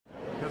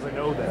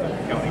know the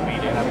county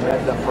meeting. I've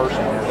met them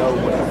personally. I know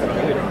what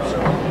they're doing.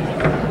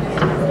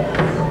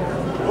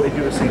 So they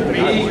do the same thing.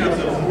 Meeting of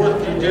the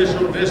 4th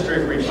Judicial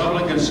District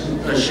Republican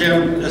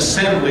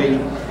Assembly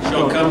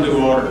shall come to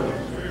order.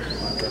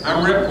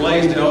 I'm Rep.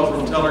 Blaisdell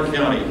from Teller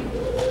County.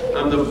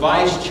 I'm the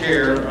Vice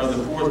Chair of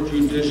the 4th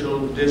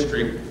Judicial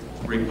District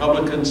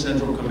Republican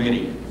Central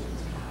Committee.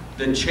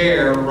 The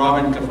Chair,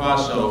 Robin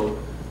Cafaso,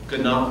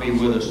 could not be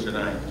with us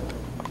tonight.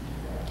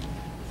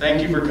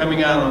 Thank you for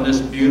coming out on this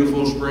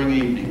beautiful spring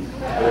evening.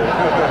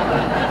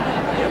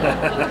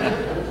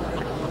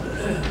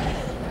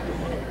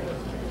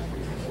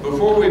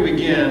 Before we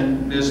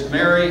begin, Ms.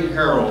 Mary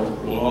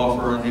Harold will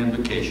offer an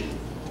invocation.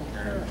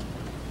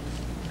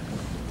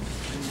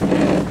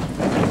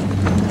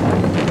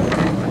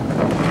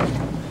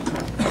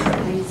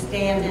 Please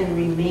stand and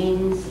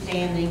remain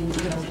standing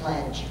for the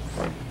pledge.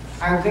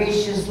 Our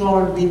gracious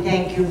Lord, we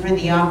thank you for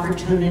the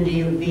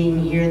opportunity of being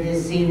here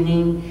this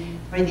evening,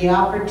 for the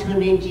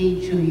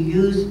opportunity to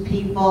use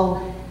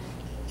people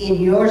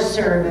in your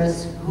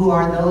service who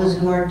are those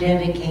who are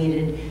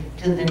dedicated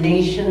to the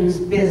nation's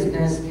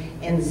business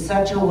in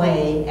such a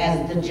way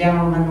as the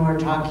gentleman we're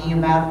talking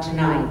about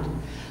tonight.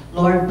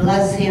 Lord,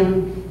 bless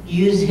him,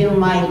 use him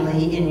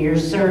mightily in your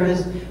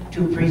service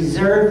to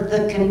preserve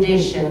the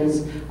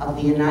conditions of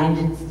the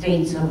United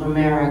States of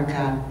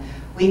America.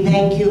 We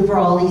thank you for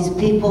all these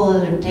people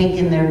that have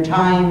taken their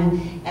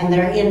time and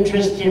their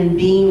interest in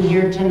being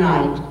here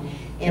tonight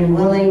and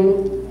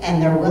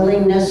their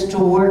willingness to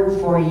work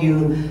for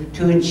you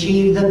to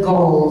achieve the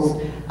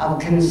goals of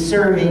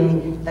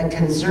conserving the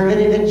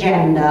conservative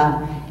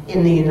agenda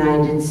in the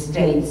United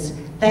States.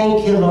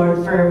 Thank you,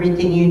 Lord, for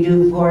everything you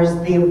do for us,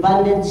 the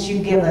abundance you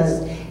give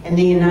us in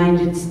the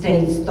United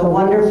States, the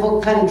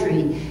wonderful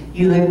country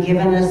you have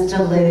given us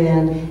to live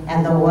in,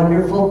 and the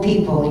wonderful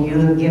people you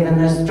have given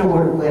us to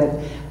work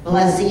with.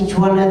 Bless each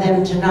one of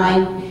them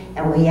tonight,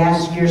 and we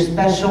ask your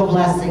special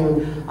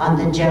blessing on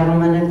the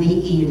gentleman of the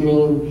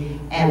evening,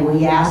 and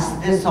we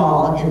ask this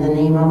all in the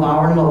name of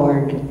our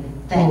Lord.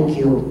 Thank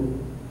you.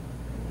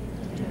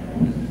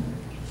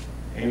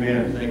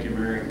 Amen. Thank you,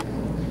 Mary.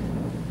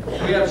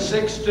 We have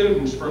 6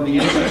 students from the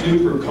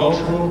Institute for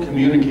Cultural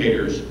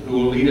Communicators who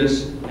will lead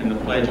us in the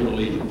Pledge of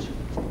Allegiance.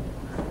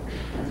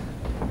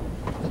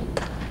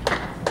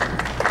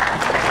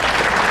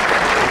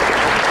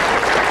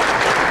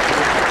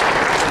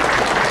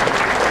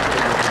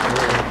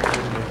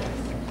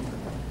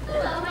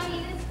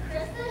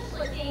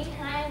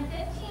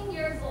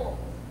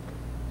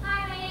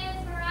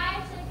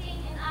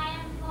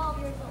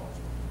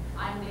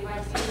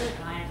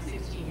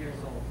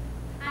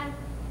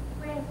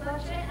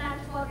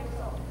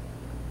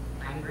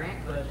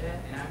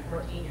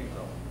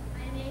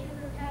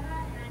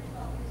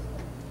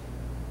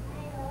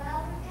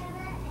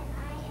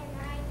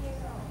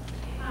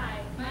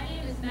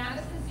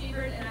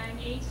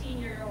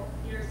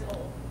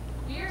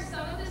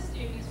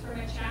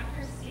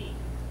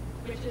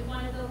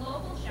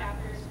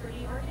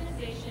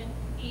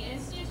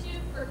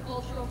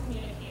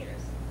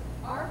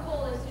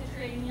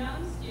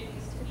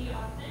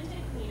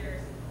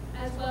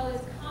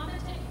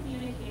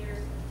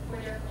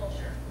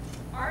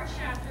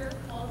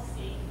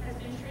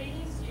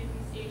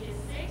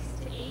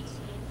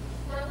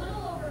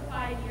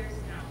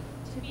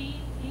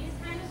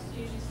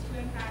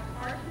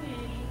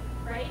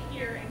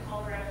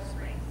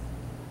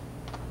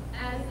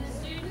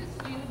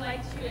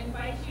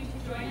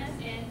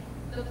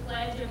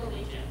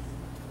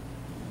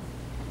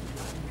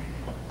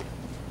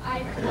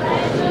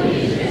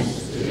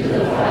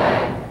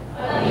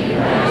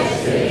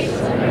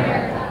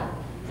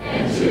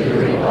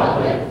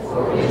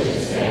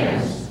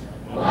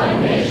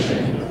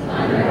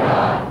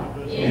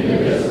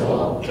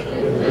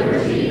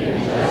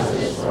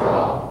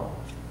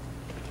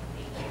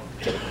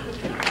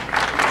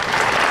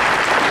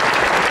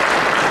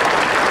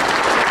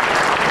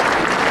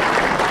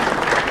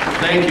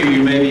 Thank you.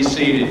 You may be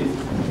seated.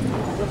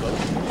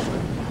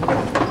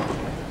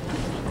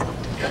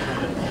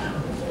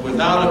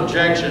 Without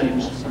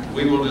objections,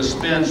 we will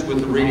dispense with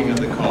the reading of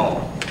the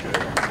call.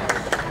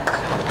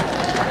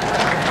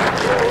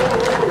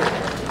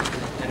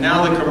 And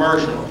now the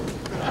commercial.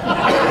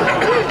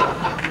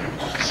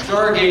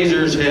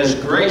 Stargazers has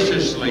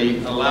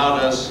graciously allowed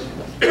us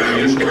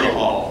to use the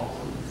hall.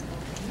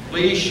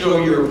 Please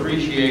show your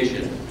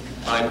appreciation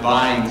by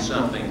buying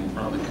something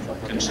from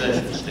the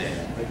concession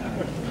stand.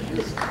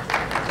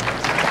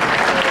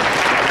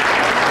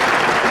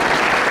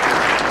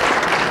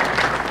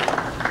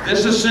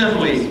 This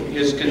assembly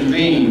is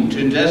convened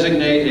to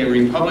designate a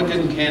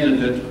Republican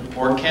candidate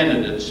or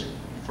candidates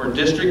for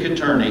district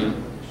attorney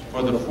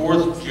for the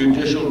 4th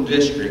Judicial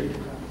District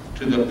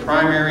to the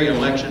primary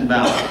election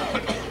ballot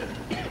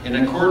in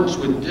accordance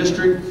with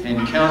district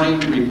and county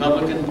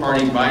Republican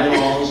Party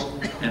bylaws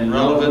and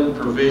relevant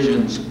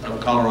provisions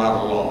of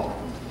Colorado law.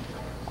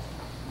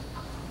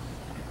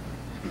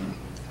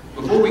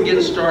 Before we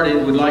get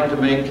started, we'd like to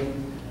make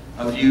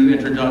a few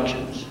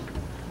introductions.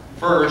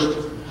 First,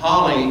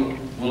 Holly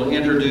will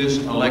introduce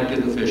elected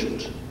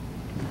officials.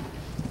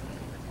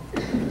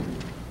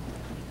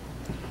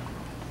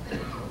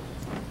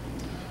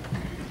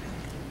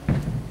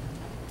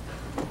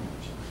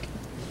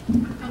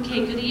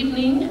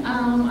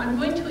 I'm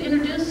going to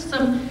introduce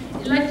some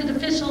elected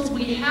officials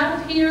we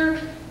have here,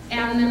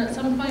 and then at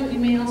some point we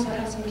may also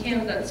have some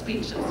candidate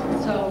speeches.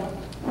 So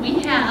we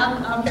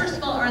have, first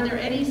of all, are there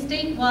any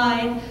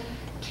statewide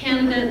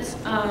candidates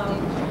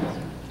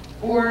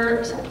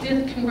or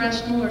 5th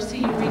congressional or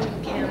CU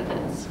region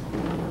candidates?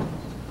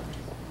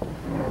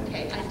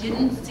 Okay, I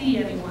didn't see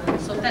anyone,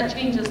 so if that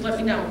changes, let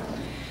me know.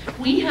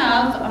 We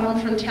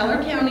have, from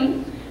Teller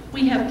County,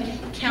 we have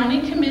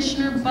County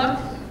Commissioner Buck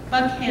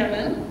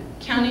Hammond,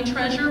 County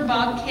Treasurer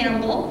Bob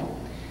Campbell,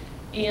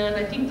 and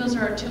I think those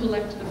are our 2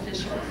 elected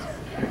officials.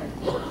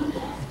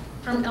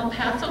 From El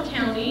Paso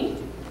County,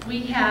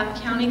 we have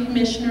County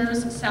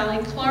Commissioners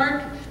Sally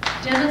Clark,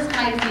 Dennis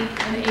Heisey,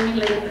 and Amy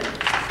Latham.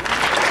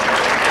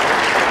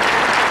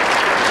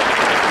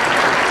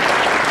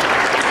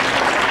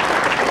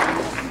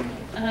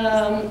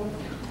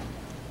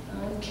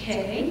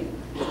 Okay.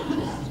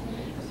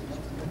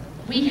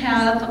 We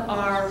have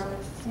our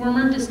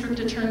former district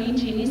attorney,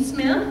 Jeannie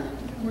Smith.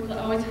 We're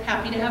always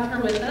happy to have her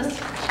with us.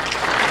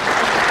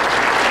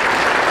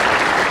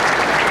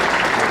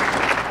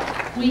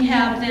 We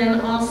have then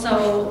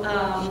also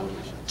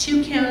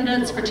 2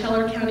 candidates for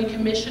Teller County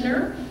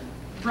Commissioner,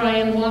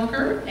 Brian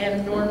Walker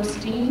and Norm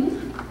Steen.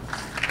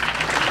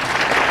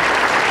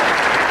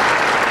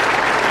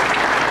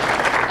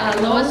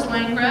 Lois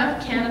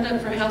Landgraf,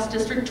 candidate for House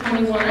District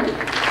 21.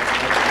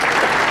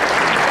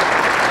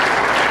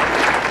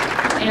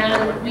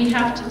 And we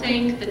have to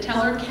thank the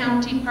Teller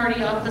County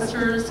party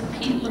officers,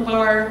 Pete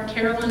LeVar,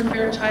 Carolyn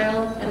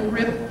Fairchild, and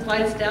Rip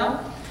Gleisdale.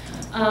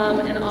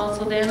 And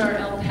also then our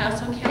El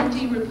Paso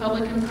County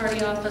Republican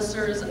Party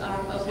officers,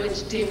 of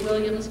which Dave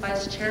Williams,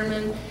 Vice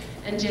Chairman,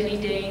 and Jenny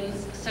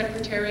Daines,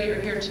 Secretary,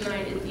 are here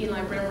tonight, and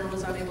Eli Bremer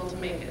was unable to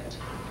make it.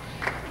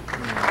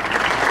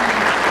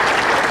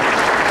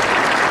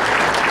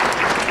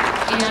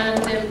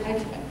 And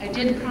then I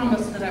did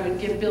promise that I would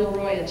give Bill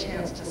Roy a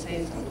chance to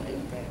say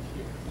something.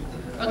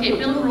 Okay,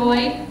 Bill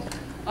Roy,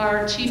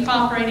 our Chief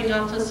Operating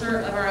Officer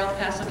of our El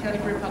Paso County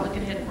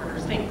Republican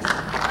Headquarters. Thanks.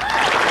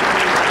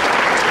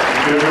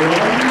 Thank you,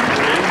 everyone.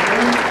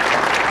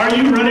 Are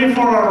you ready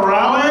for a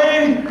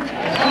rally? We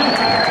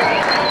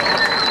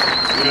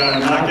got a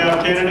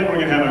knockout candidate. We're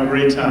going to have a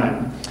great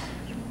time.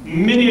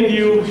 Many of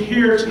you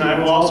here tonight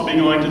will also be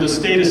going to the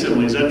state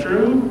assembly. Is that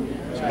true?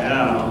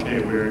 Yeah, okay.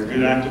 We're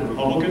good, active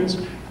Republicans,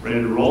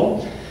 ready to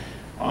roll.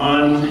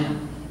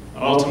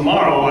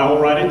 Tomorrow I will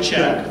write a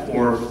check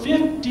for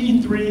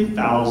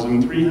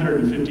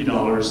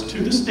 $53,350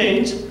 to the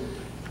state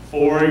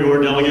for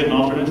your delegate and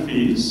alternate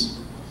fees,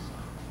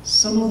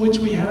 some of which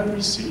we haven't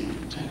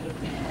received.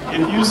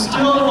 If you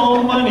still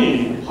owe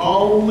money,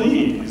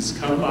 please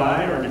come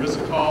by or give us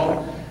a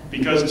call,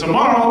 because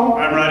tomorrow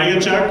I'm writing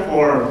a check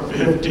for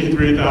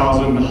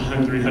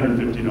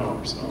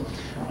 $53,350. So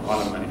a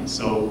lot of money.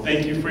 So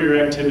thank you for your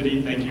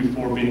activity. Thank you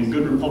for being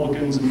good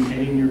Republicans and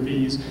paying your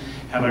fees.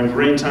 Have a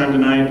great time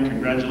tonight.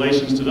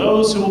 Congratulations to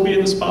those who will be in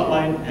the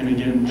spotlight. And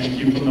again, thank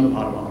you from the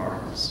bottom of our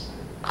hearts.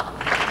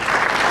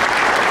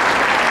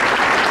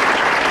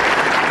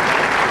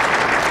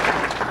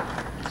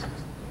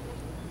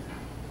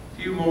 A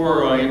few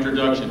more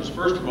introductions.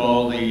 First of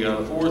all, the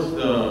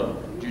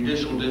 4th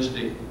Judicial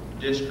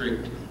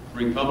District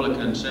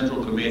Republican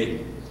Central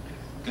Committee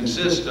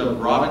consists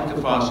of Robin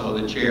Cafaso,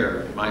 the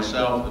chair,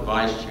 myself, the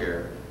vice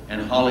chair,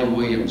 and Holly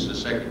Williams, the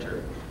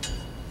secretary,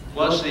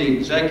 plus the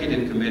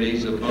executive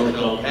committees of both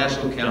El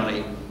Paso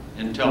County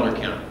and Teller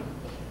County,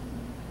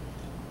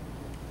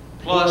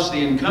 plus the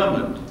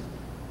incumbent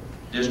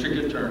district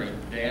attorney,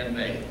 Dan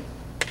May.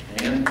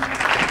 Dan?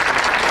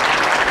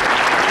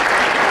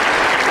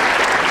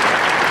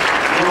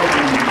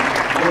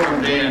 More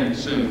from Dan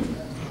soon.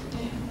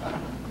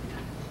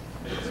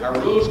 Our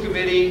Rules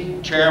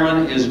Committee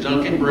chairman is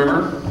Duncan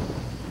Brimmer.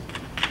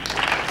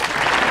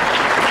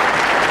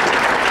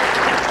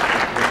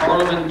 The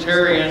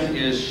parliamentarian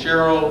is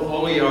Cheryl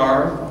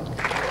Oliar.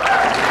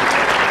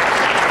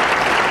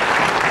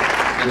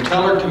 The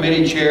Teller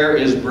Committee chair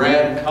is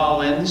Brad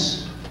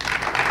Collins.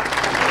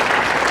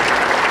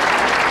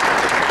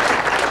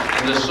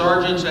 And the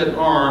sergeants at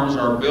arms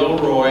are Bill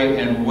Roy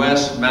and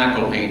Wes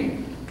McElhaney.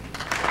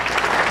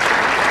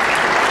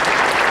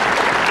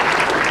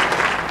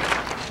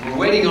 We're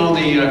waiting on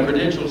the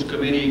Credentials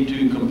Committee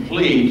to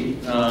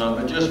complete,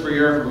 but just for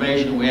your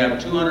information, we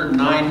have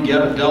 209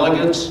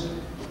 delegates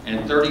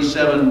and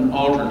 37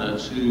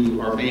 alternates who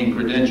are being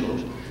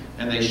credentialed.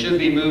 And they should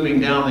be moving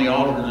down the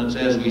alternates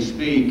as we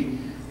speak.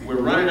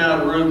 We're running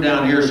out of room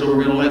down here, so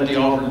we're going to let the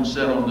alternates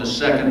sit on the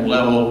second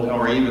level,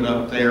 or even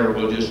up there.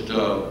 We'll just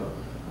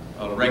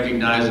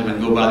recognize them and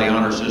go by the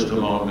honor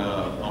system on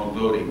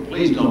voting.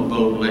 Please don't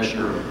vote unless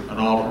you're an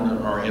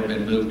alternate or have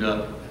been moved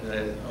up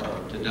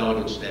to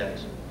delegate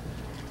status.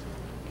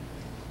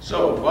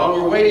 So while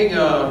we're waiting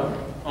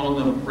on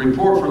the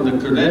report from the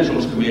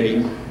Credentials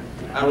Committee,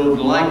 I would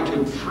like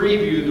to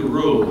preview the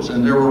rules,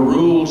 and there were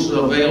rules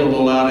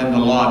available out in the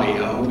lobby.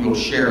 I hope you'll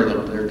share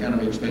them. They're kind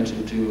of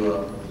expensive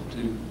to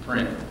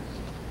print.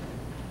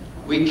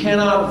 We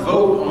cannot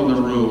vote on the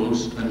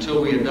rules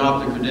until we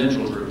adopt the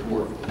Credentials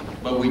report.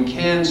 but we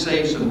can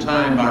save some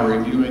time by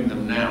reviewing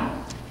them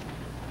now.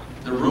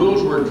 The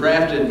rules were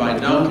drafted by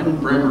Duncan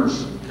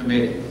Brimmer's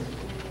committee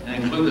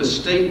and include a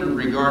statement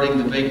regarding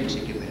the vacancy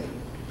committee.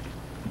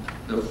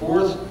 The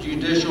 4th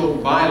Judicial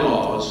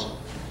bylaws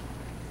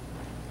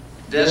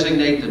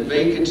designate the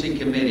vacancy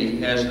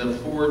committee as the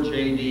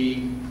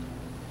 4JD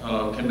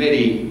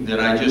committee that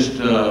I just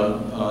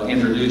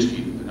introduced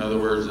you. In other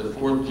words, the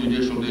 4th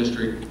Judicial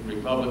District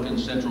Republican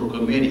Central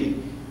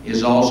Committee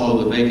is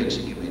also the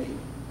vacancy committee.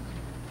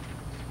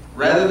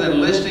 Rather than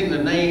listing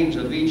the names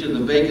of each of the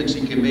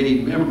vacancy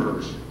committee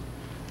members,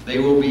 they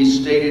will be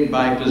stated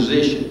by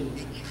position.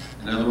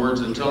 In other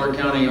words, the Teller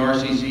County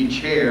RCC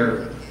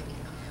chair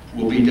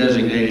will be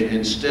designated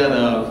instead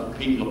of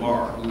Pete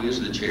LaBarre, who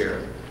is the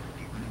chair.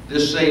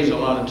 This saves a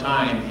lot of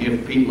time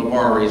if Pete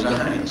LaBarre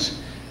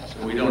resigns,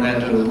 so we don't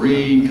have to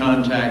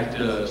re-contact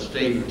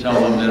state and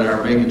tell them that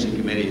our vacancy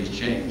committee has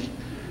changed.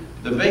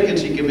 The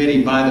vacancy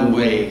committee, by the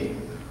way,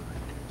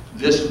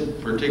 this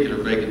particular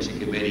vacancy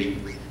committee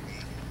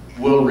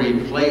will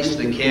replace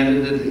the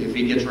candidate if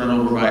he gets run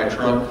over by a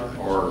truck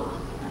or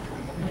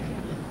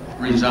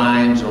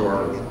resigns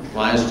or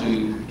flies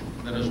to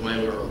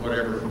Venezuela or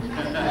whatever.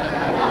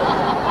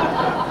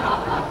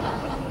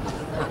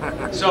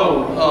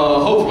 So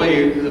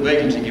hopefully the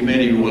vacancy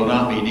committee will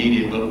not be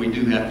needed, but we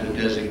do have to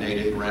designate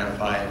it and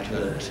ratify it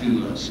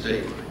to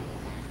state.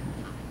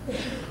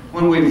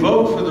 When we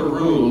vote for the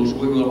rules,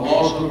 we will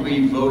also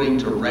be voting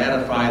to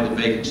ratify the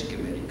vacancy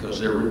committee because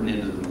they're written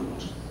into the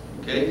rules.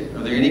 Okay? Are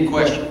there any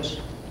questions?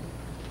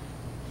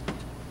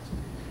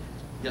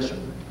 Yes, sir.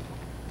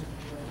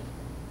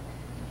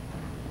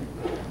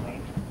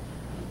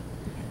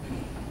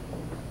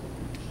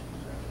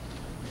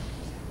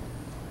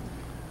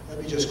 Let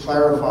me just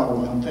clarify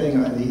one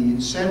thing.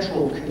 The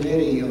Central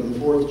Committee of the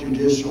 4th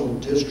Judicial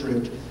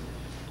District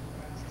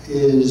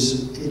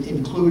it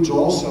includes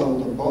also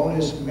the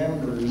bonus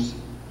members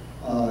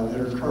that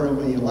are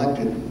currently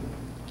elected,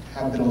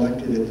 have been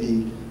elected at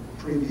the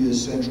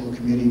previous Central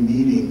Committee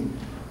meeting,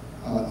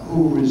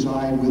 who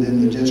reside within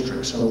the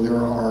district. So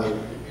there are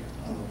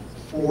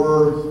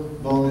 4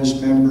 bonus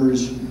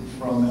members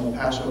from El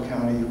Paso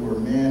County who are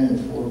men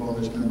and 4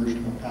 bonus members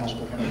from El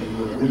Paso County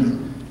who are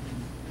women.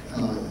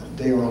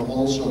 They are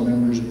also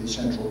members of the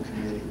Central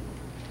Committee.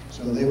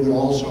 So they would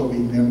also be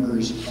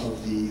members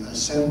of the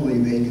Assembly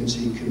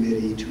Vacancy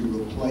Committee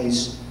to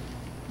replace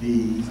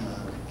the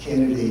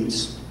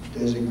candidates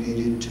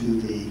designated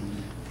to the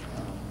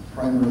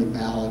primary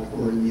ballot,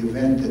 or in the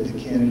event that the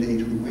candidate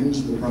who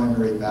wins the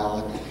primary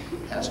ballot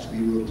has to be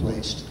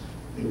replaced.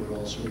 They would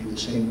also be the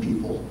same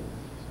people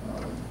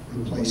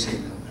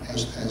replacing them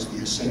as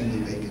the Assembly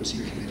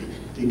Vacancy Committee.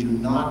 They do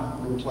not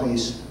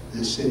replace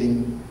the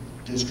sitting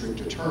district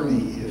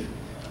attorney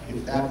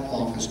if that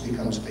office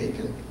becomes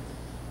vacant.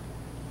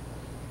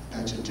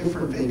 That's a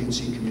different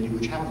vacancy committee,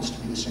 which happens to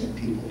be the same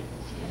people.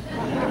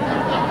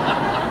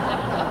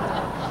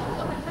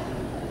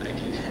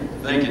 Thank you.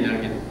 Thank you,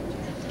 Duncan.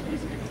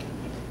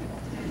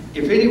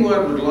 If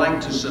anyone would like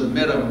to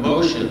submit a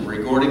motion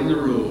regarding the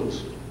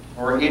rules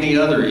or any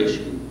other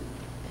issue,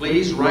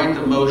 please write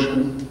the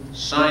motion,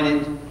 sign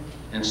it,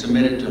 and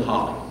submit it to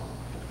Holly.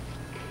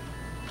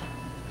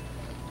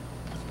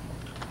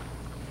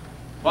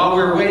 While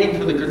we're waiting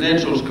for the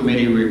Credentials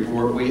Committee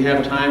report, we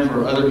have time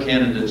for other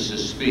candidates to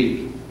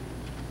speak.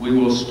 We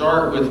will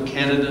start with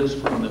candidates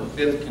from the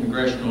 5th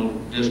Congressional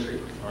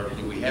District. Or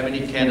do we have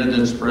any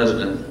candidates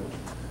present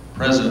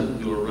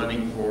who are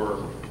running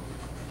for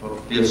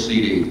 5th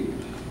CD?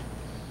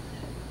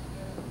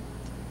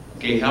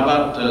 Okay, how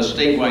about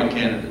statewide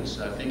candidates?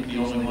 I think the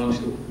only ones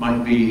that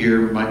might be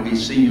here might be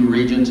CU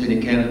Regents. Any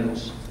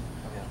candidates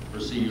for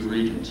CU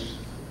Regents?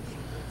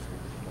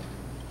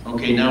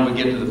 Okay, now we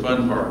get to the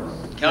fun part.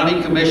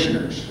 County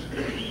Commissioners.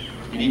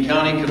 Any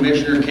County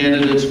Commissioner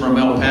candidates from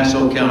El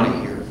Paso County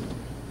here?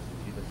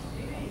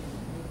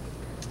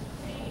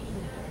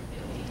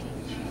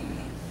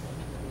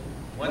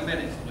 One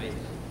minute, please.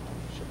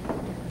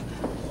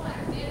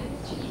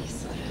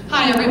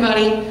 Hi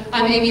everybody,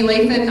 I'm Amy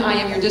Lathan. I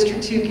am your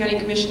District 2 County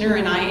Commissioner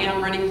and I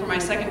am running for my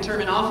 2nd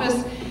term in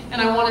office.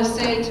 And I want to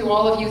say to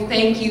all of you,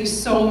 thank you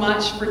so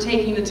much for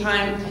taking the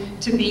time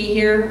to be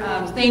here.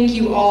 Thank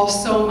you all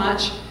so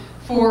much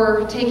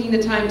for taking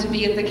the time to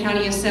be at the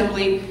County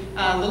Assembly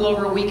a little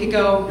over a week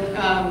ago.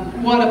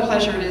 What a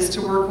pleasure it is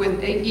to work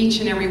with each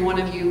and every one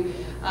of you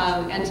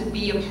and to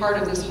be a part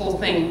of this whole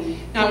thing.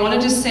 Now I want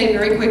to just say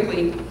very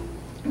quickly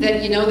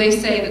that, you know, they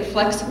say that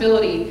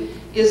flexibility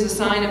is a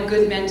sign of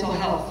good mental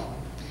health.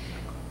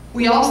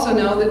 We also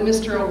know that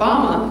Mr.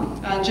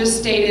 Obama just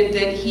stated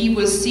that he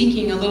was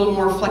seeking a little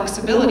more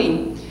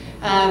flexibility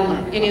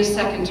in his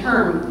 2nd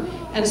term.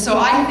 And so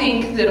I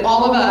think that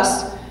all of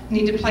us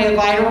need to play a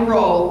vital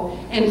role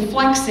in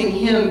flexing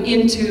him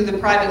into the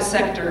private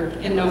sector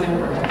in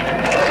November.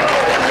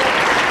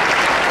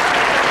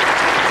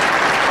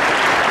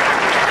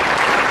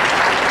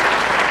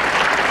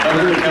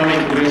 Other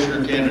county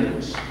commissioner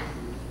candidates.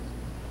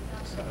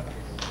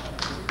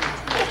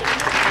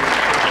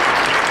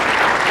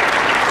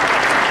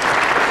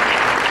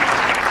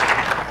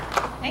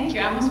 Thank you.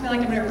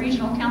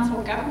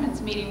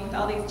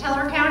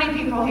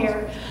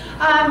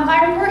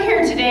 We're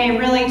here today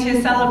really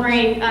to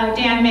celebrate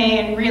Dan May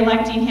and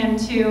re-electing him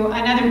to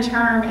another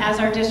term as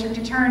our district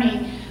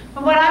attorney.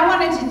 But what I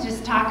wanted to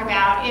just talk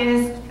about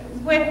is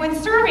when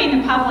serving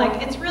the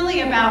public, it's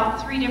really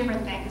about three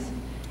different things.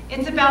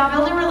 It's about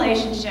building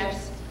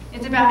relationships,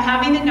 it's about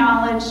having the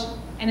knowledge,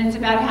 and it's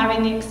about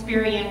having the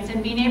experience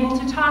and being able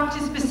to talk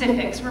to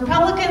specifics.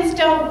 Republicans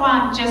don't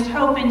want just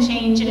hope and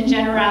change and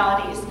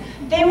generalities.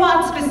 They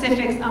want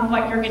specifics on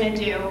what you're going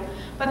to do.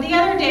 But the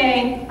other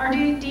day, our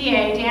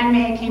DA, Dan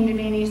May, came to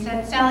me and he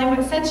said, Sally,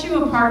 what sets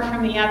you apart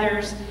from the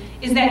others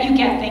is that you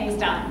get things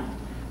done.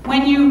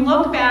 When you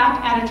look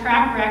back at a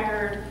track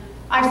record,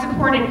 I've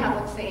supported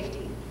public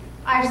safety.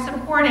 I've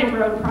supported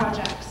road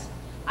projects.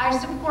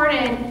 I've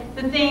supported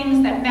the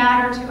things that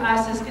matter to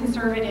us as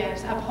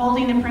conservatives,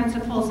 upholding the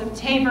principles of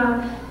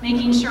Tabor,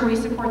 making sure we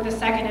support the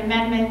Second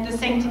Amendment, the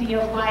sanctity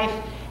of life,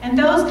 and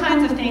those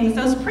kinds of things,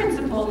 those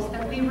principles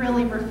that we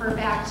really refer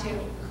back to.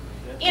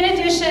 In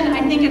addition,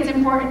 I think it's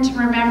important to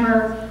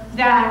remember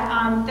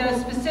that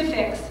those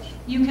specifics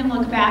you can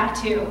look back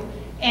to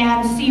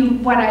and see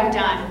what I've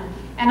done.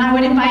 And I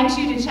would invite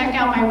you to check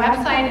out my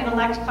website at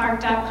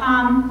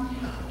electclark.com.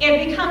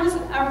 It becomes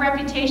a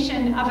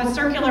reputation of a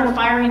circular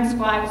firing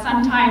squad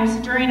sometimes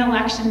during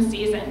election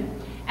season.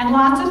 And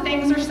lots of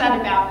things are said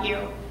about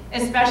you,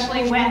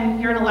 especially when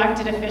you're an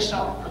elected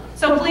official.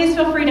 So please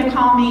feel free to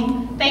call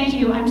me. Thank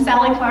you. I'm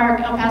Sally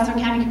Clark, El Paso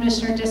County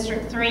Commissioner,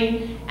 District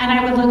 3, and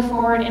I would look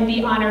forward and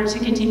be honored to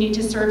continue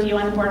to serve you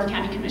on the Board of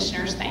County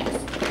Commissioners. Thanks.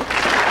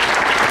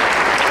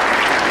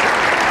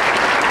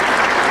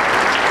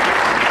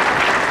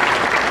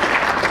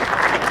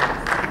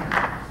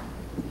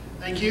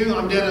 Thank you.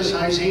 I'm Dennis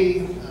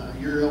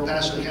Heisey, your El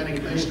Paso County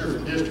Commissioner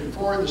from District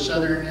 4, the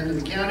southern end of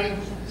the county.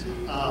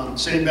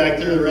 Sitting back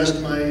there, the rest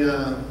of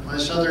my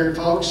southern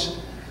folks.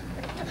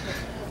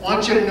 I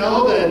want you to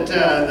know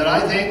that I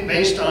think,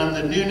 based on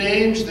the new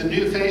names, the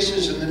new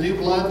faces, and the new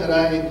blood that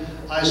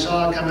I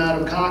saw come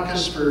out of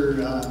caucus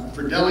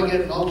for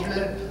delegate and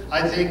alternate,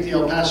 I think the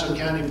El Paso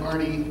County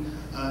Party,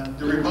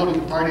 the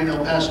Republican Party in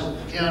El Paso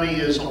County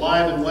is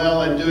alive and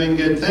well and doing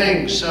good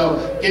things.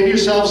 So give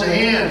yourselves a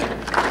hand.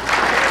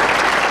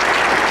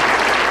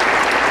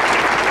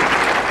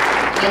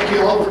 Thank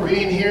you all for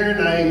being here,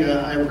 and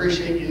I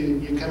appreciate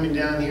you coming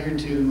down here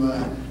to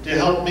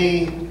help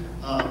me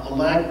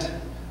elect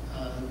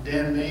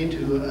Dan May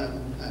to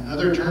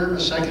another term, a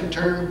second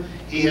term.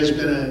 He has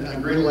been a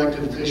great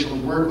elected official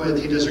to work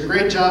with. He does a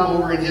great job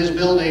over in his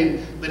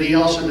building, but he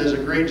also does a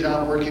great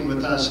job working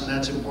with us, and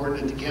that's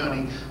important at the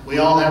county. We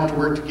all have to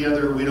work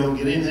together or we don't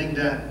get anything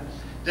done.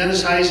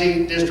 Dennis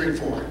Heisey, District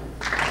 4.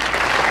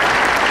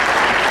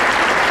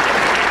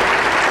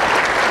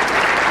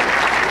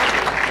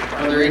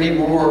 Are there any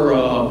more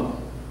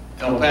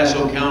El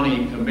Paso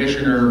County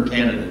Commissioner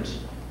candidates?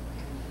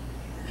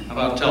 How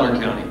about Teller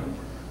County?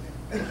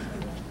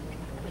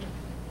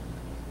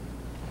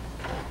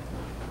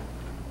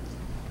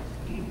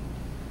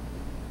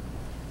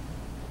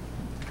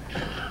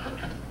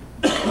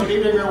 Good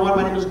evening, everyone.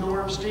 My name is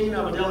Norm Steen.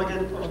 I'm a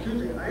delegate,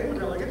 I am a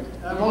delegate.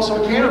 I'm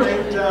also a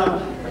candidate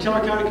for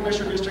Teller County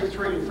Commissioner District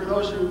 3. For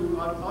those who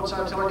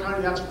outside of Teller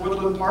County, that's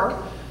Woodland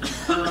Park.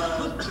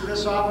 To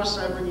this office,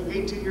 I'm bringing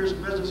 18 years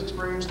of business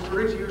experience,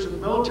 32 years of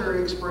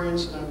military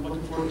experience, and I'm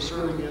looking forward to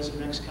serving as the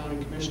next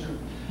county commissioner.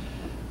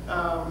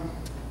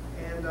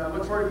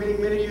 Look forward to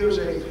meeting many of you as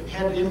I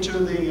head into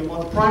the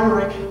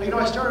primary. You know,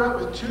 I started out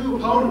with 2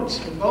 opponents,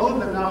 and both of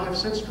them now have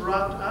since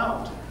dropped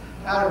out.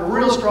 I had a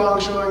real strong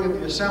showing at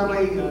the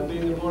Assembly,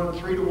 being the opponent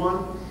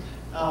 3-1,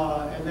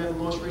 and then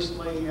most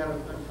recently had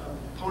an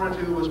opponent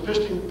who was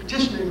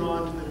petitioning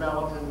on to the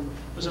ballot and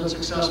was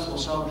unsuccessful.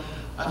 So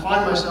I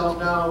find myself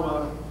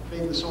now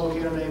being the sole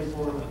candidate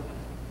for the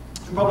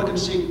Republican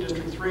seat in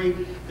District 3.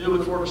 I do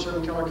look forward to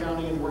serving Teller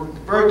County and working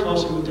very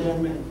closely with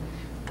Dan May.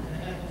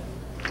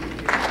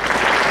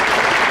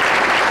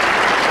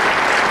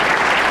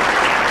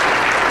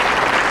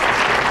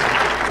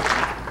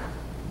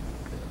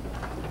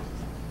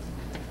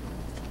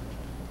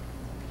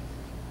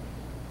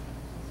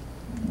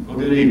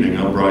 Good evening,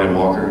 I'm Brian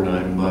Walker, and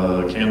I'm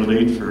a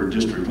candidate for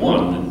District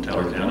 1 in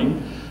Teller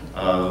County.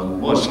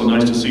 Well, it's so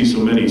nice to see so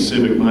many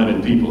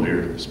civic-minded people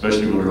here,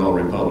 especially when they're all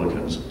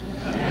Republicans.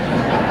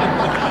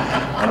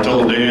 I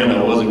told Dan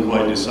I wasn't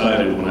quite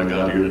decided when I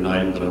got here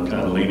tonight, but I'm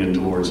kind of leaning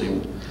towards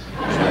him.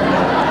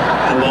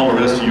 And all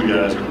the rest of you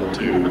guys will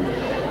too.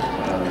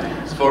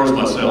 As far as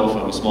myself,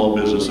 I'm a small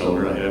business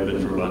owner. I have been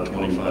for about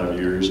 25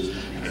 years,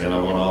 and I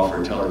want to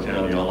offer Teller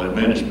County all that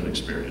management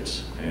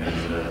experience.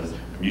 And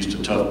I'm used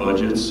to tough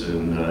budgets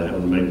and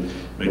having to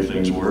make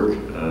things work.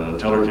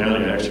 Teller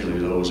County actually,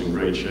 though, is in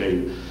great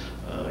shape.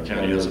 The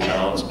county has a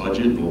balanced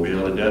budget and we'll be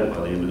out of debt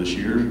by the end of this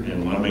year,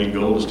 and my main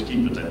goal is to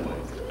keep it that way.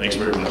 Thanks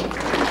very much.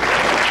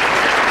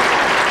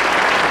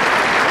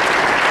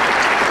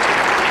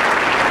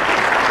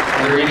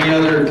 Are there any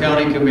other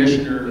county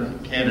commissioner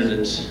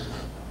candidates?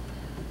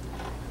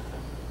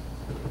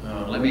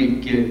 Let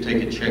me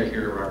take a check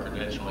here of our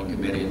credentialing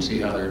committee and see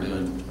how they're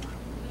doing.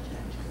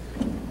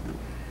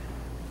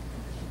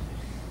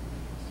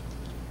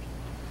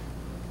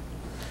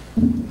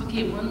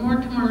 Okay, one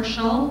more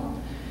commercial.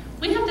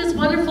 We have this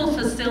wonderful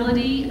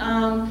facility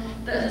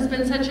that has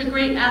been such a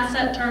great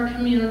asset to our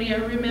community. I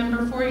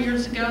remember 4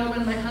 years ago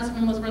when my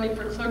husband was running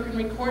for clerk and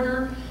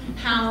recorder,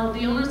 how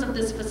the owners of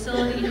this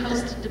facility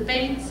hosted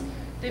debates.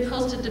 They've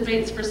hosted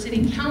debates for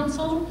city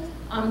council.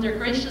 They're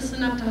gracious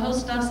enough to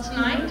host us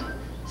tonight.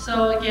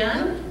 So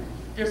again,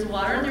 there's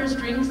water, there's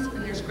drinks,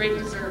 and there's great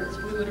desserts.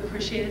 We would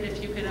appreciate it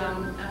if you could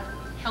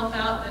help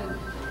out and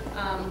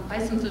buy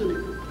some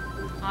food.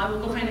 We'll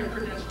go find our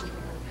credentials.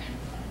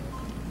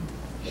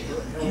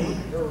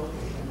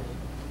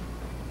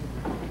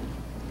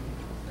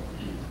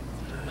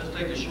 Let's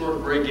take a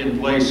short break in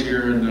place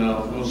here, and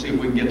we'll see if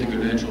we can get the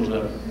credentials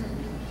up.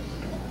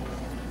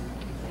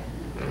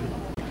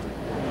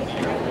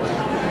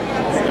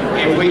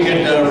 If we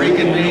could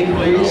reconvene,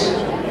 please.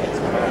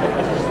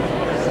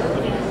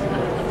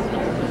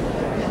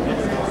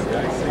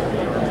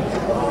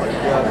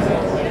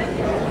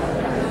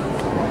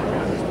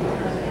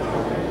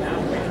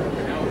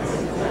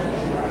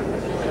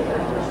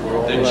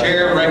 The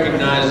chair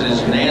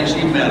recognizes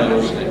Nancy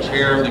Meadows, the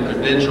chair of the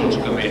Credentials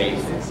Committee,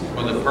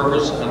 for the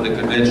purpose of the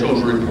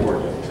Credentials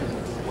Report.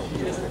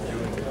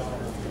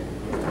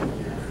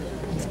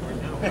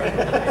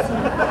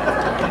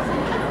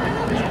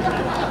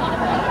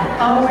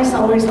 Always,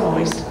 always,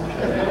 always.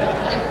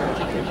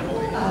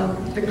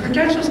 The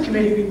Credentials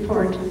Committee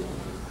report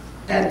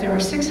that there are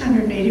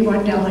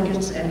 681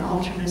 delegates and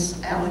alternates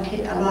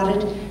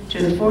allotted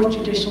to the 4th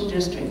Judicial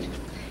District.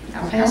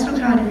 El Paso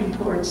County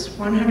reports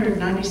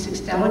 196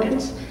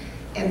 delegates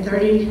and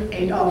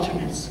 38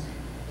 alternates.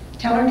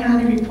 Teller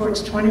County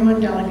reports 21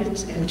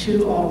 delegates and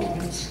 2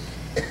 alternates.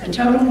 The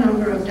total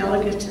number of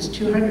delegates is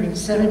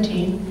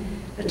 217.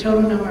 The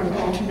total number of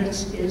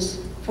alternates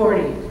is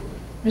 40.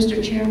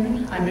 Mr.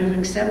 Chairman, I move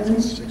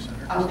acceptance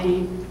of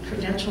the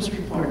credentials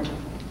report.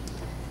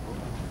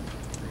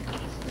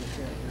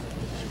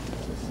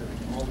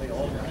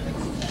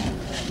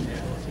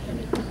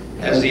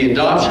 As the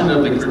adoption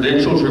of the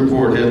Credentials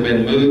Report has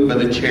been moved by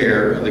the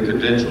chair of the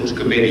Credentials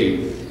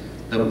Committee,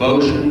 the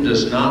motion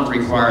does not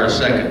require a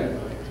second.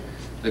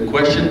 The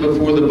question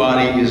before the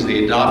body is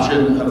the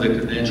adoption of the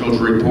Credentials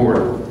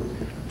Report.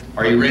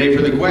 Are you ready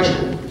for the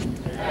question?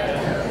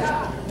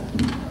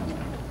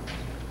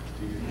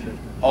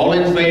 All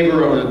in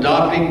favor of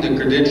adopting the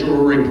Credential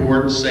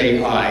Report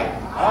say aye.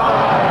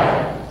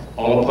 Aye.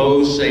 All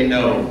opposed say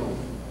no.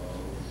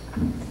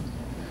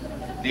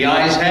 The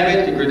ayes have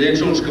it. The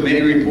Credentials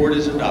Committee report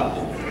is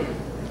adopted.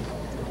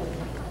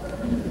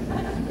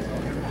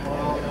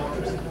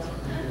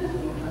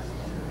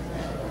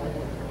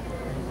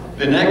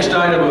 The next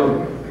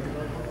item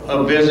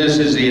of business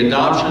is the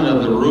adoption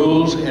of the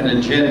rules and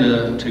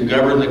agenda to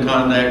govern the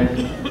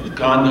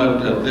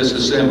conduct of this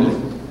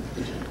assembly.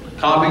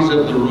 Copies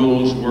of the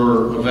rules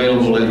were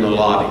available in the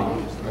lobby.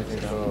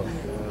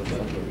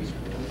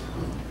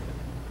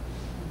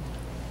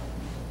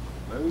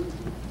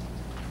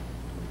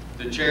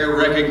 The chair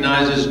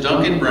recognizes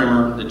Duncan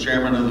Bremer, the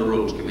chairman of the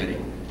Rules Committee.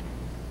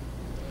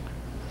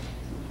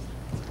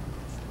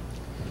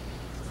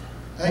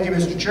 Thank you,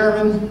 Mr.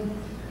 Chairman.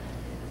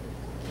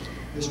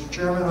 Mr.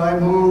 Chairman, I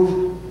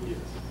move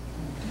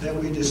that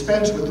we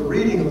dispense with the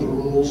reading of the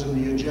rules and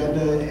the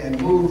agenda and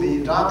move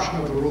the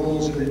adoption of the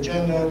rules and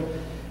agenda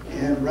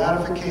and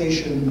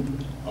ratification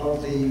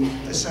of the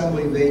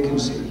Assembly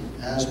vacancy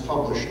as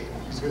published,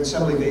 the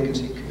Assembly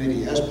Vacancy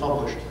Committee as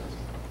published.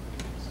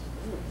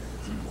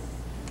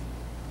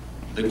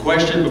 The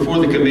question before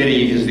the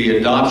committee is the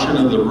adoption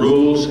of the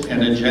rules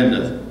and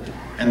agenda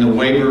and the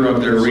waiver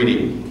of their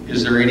reading.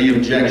 Is there any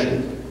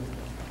objection?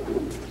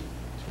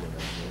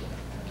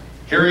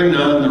 Hearing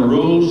none, the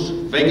rules,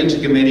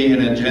 vacancy committee,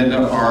 and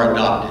agenda are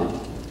adopted.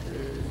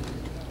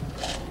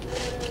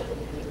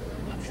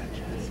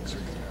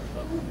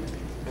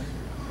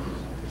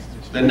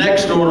 The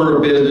next order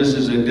of business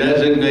is a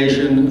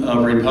designation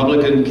of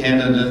Republican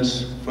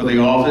candidates for the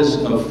office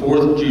of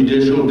 4th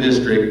Judicial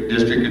District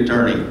District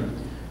Attorney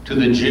to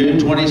the June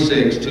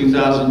 26,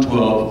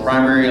 2012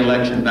 primary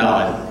election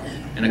ballot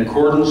in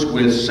accordance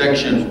with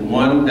Section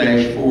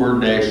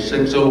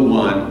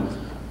 1-4-601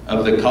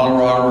 of the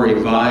Colorado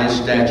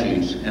Revised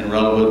Statutes and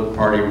relevant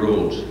party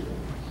rules.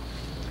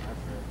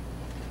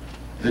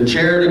 The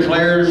chair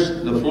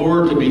declares the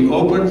floor to be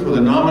open for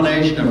the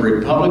nomination of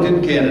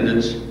Republican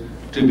candidates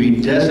to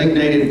be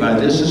designated by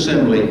this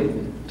assembly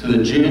to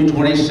the June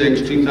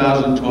 26,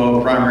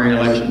 2012 primary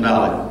election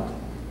ballot.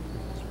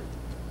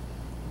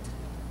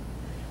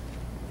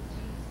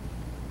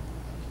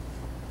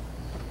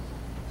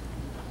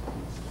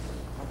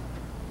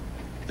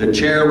 The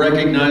chair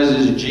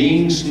recognizes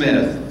Gene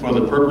Smith for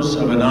the purpose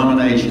of a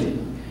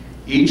nomination.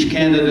 Each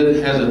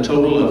candidate has a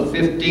total of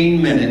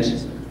 15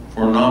 minutes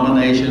for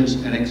nominations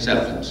and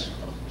acceptance.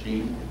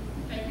 Gene?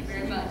 Thank you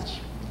very much.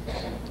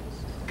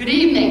 Good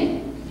evening.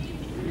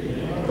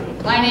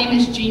 My name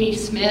is Jeannie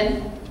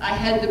Smith. I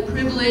had the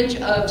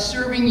privilege of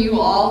serving you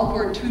all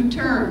for 2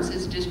 terms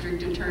as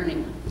district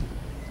attorney.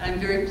 I'm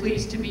very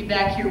pleased to be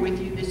back here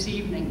with you this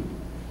evening.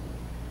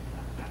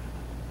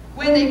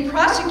 When a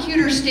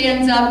prosecutor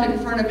stands up in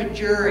front of a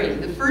jury,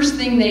 the first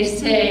thing they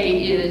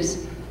say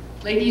is,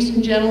 "Ladies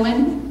and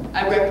gentlemen,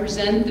 I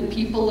represent the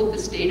people of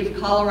the state of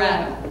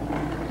Colorado,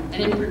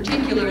 and in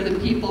particular the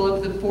people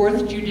of the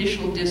 4th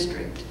Judicial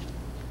District."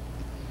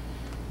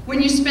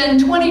 When you spend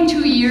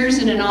 22 years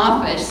in an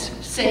office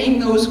saying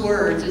those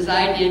words, as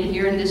I did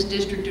here in this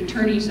district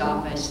attorney's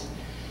office,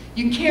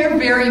 you care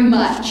very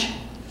much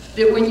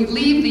that when you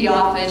leave the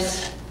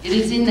office, it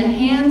is in the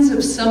hands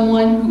of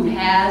someone who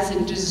has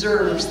and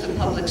deserves the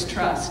public's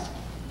trust.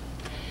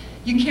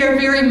 You care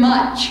very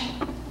much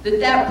that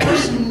that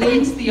person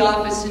leads the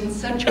office in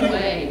such a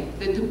way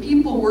that the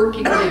people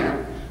working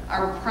there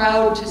are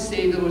proud to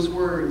say those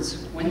words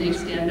when they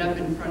stand up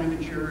in front of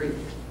a jury.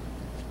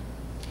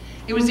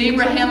 It was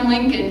Abraham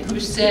Lincoln who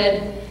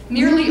said,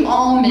 "Nearly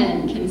all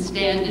men can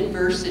stand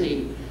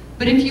adversity,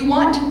 but if you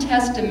want to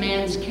test a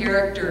man's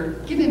character,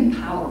 give him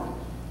power."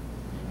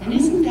 And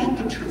isn't that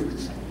the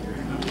truth?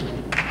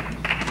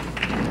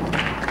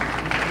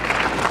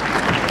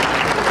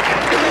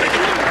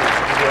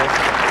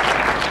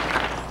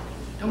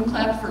 Don't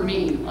clap for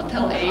me. I'll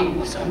tell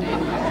Abe someday.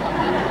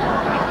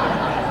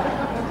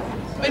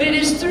 But it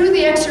is through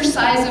the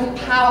exercise of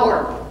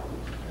power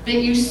that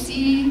you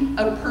see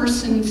a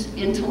person's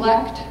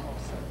intellect,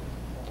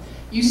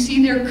 you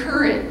see their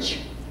courage,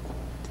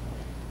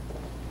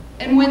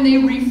 and when they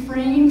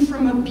refrain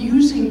from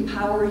abusing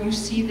power, you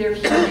see their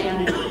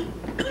humanity.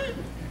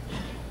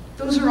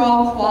 Those are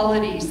all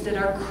qualities that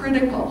are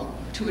critical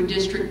to a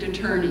district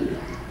attorney.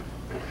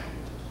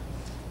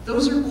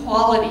 Those are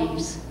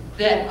qualities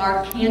that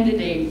our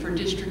candidate for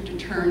district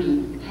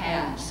attorney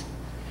has.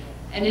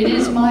 And it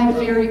is my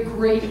very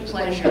great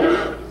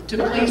pleasure to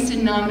place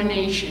in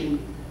nomination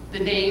the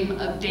name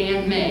of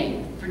Dan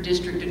May for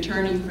district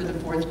attorney for the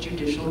 4th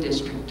Judicial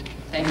District.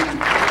 Thank you.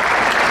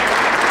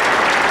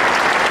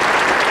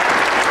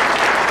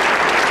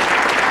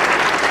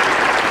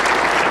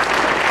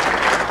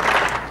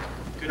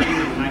 Good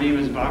evening. My name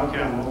is Bob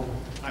Campbell.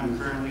 I'm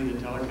currently the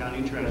Teller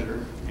County Treasurer,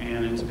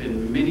 and it's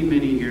been many,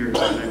 many years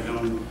that I've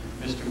known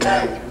Mr.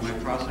 May through my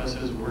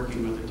processes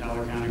working with the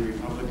Teller County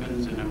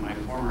Republicans and in my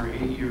former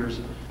 8 years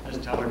as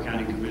Teller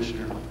County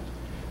Commissioner.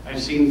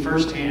 I've seen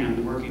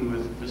firsthand, working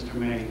with Mr.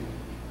 May,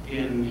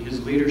 in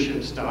his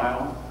leadership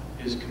style,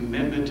 his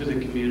commitment to the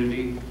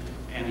community,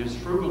 and his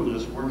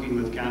frugalness working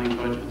with county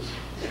budgets.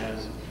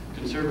 As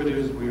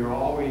conservatives, we are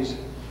always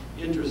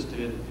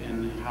interested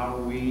in how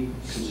we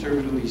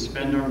conservatively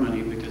spend our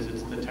money because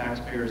it's the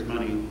taxpayers'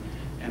 money.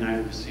 And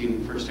I've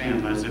seen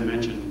firsthand, as I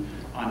mentioned,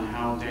 on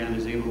how Dan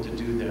is able to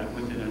do that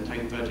within a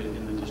tight budget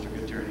in the district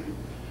attorney.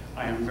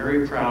 I am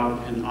very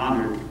proud and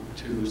honored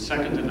to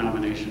second the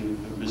nomination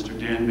of Mr.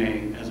 Dan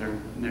May as our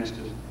next,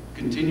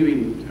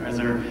 continuing as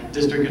our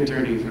district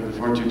attorney for the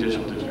 4th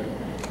Judicial District.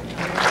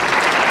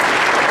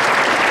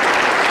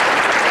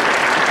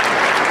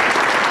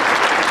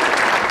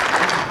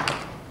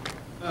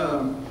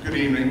 Good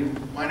evening.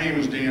 My name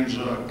is Dan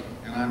Zook,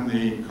 and I'm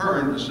the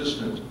current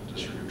assistant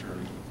district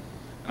attorney.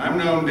 And I've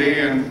known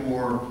Dan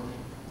for,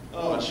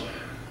 it's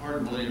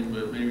hard to believe,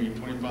 but maybe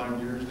 25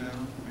 years now,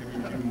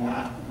 maybe a few more,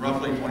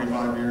 roughly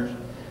 25 years.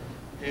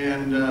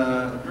 And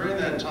during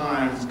that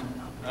time,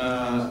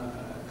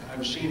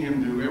 I've seen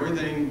him do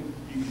everything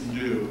you can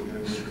do in a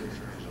district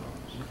attorney's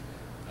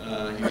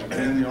office. He's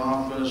been in the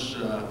office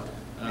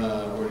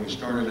when he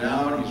started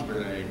out. He's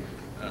been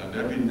a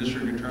deputy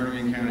district attorney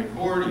in county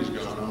court. He's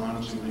gone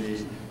on to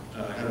be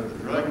head of the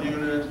drug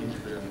unit. He's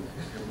been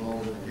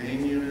involved in the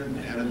gang unit,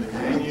 head of the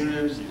gang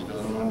unit. He's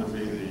gone on to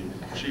be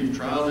the chief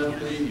trial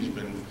deputy. He's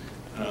been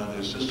the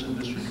assistant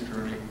district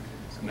attorney.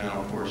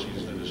 Now, of course,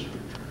 he's the district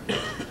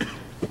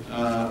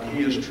attorney.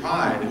 He has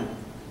tried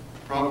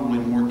probably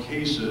more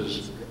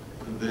cases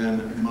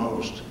than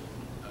most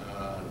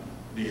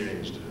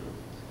DAs do.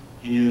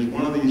 He is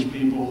one of these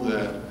people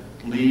that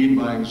lead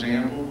by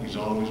example. He's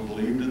always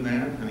believed in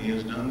that, and he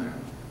has done that.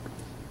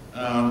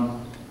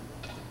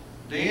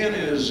 Dan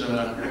is,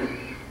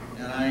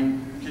 and I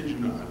kid you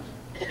not,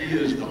 he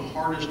is the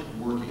hardest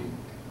working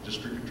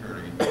district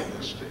attorney in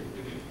this state.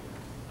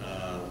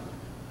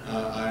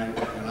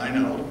 And I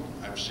know,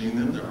 I've seen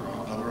them, there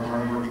are other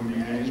hard-working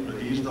DAs, but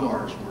he's the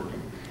hardest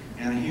working.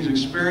 And he's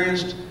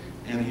experienced,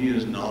 and he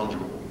is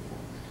knowledgeable.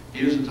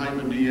 He is the type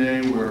of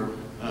DA where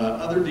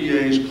other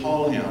DAs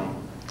call him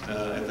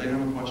if they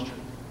have a question,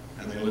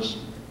 and they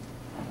listen.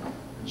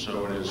 And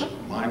so it is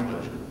my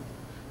pleasure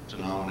to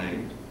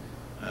nominate,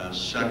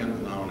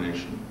 second the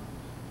nomination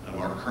of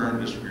our current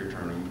district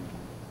attorney,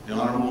 the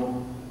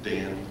Honorable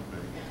Dan May.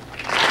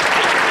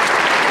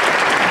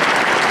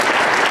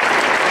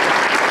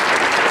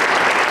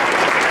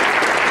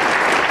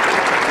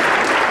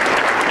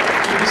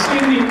 If you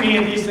see me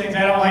in these things,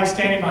 I don't like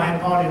standing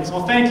behind podiums.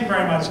 Well, thank you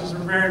very much. Those are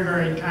very,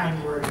 very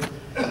kind words.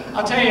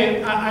 I'll tell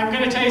you, I'm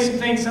going to tell you some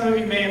things some of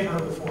you may have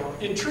heard before.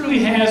 It truly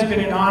has been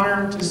an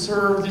honor to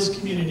serve this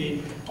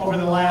community over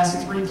the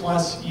last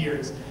 3+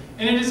 years.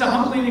 And it is a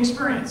humbling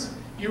experience.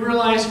 You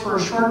realize for a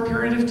short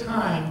period of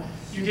time,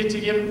 you get to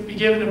be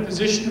given a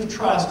position of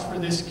trust for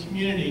this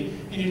community,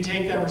 and you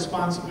take that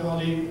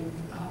responsibility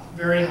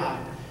very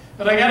high.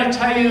 But I got to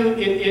tell you,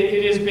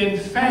 it has been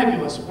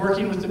fabulous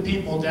working with the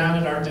people down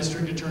at our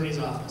district attorney's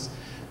office.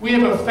 We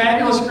have a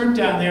fabulous group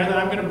down there that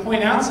I'm going to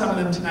point out some of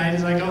them tonight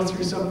as I go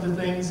through some of the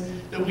things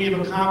that we have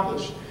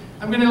accomplished.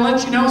 I'm going to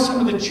let you know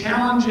some of the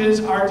challenges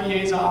our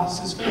DA's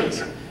offices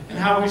face and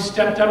how we've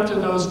stepped up to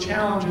those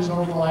challenges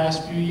over the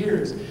last few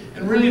years.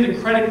 And really the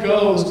credit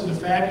goes to the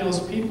fabulous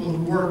people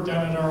who work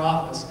down at our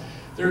office.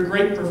 They're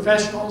great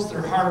professionals,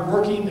 they're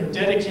hardworking, they're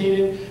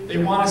dedicated, they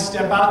want to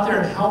step out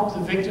there and help the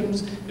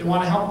victims, they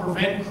want to help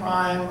prevent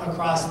crime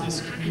across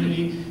this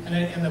community and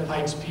in the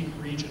Pikes Peak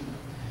region.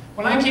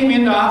 When I came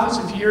into office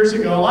a few years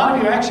ago, a lot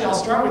of you, actually I'll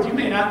start with, you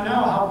may not know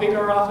how big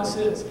our office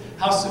is,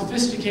 how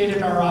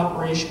sophisticated our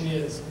operation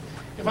is.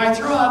 If I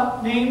throw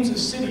out names of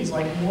cities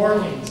like New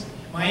Orleans,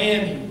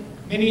 Miami,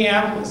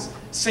 Minneapolis,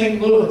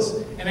 St.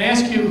 Louis, and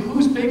ask you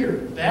who's bigger,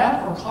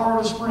 that or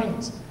Colorado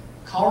Springs?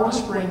 Colorado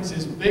Springs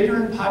is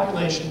bigger in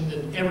population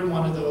than every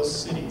one of those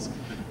cities.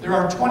 There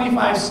are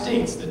 25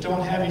 states that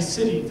don't have a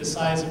city the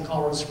size of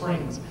Colorado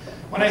Springs.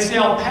 When I say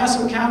El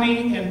Paso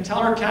County and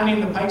Teller County in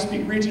the Pikes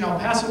Peak region, El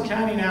Paso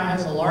County now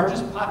has the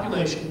largest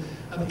population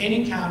of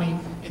any county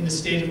in the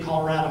state of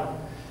Colorado.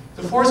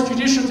 The 4th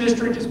Judicial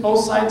District is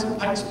both sides of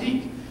Pikes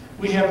Peak.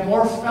 We have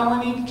more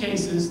felony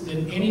cases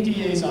than any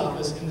DA's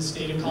office in the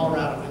state of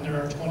Colorado, and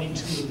there are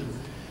 22 of them.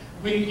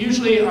 We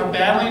usually are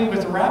battling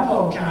with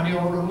Arapahoe County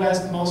over who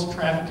has the most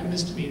traffic and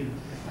misdemeanor.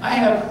 I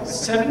have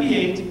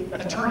 78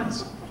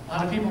 attorneys. A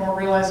lot of people don't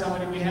realize how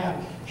many we have.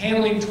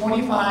 Handling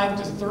 25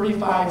 to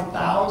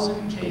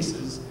 35,000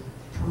 cases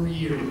per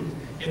year.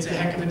 It's a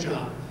heck of a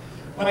job.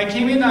 When I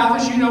came into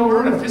office, you know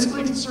we're in a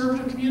fiscally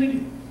conservative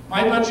community.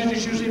 My budget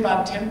is usually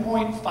about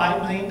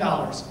 $10.5 million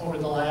over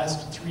the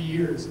last 3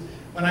 years.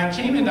 When I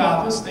came into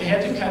office, they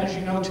had to cut, as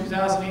you know,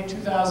 2008,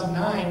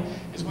 2009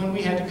 is when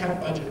we had to cut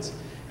budgets.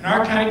 And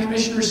our county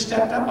commissioners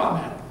stepped up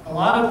on that. A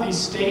lot of these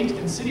state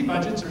and city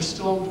budgets are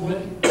still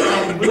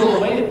trying to whittle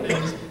away at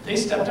things. They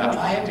stepped up.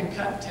 I had to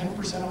cut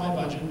 10% of my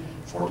budget,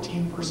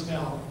 14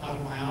 personnel out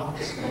of my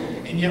office.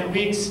 And yet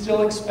we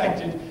still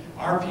expected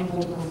our people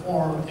to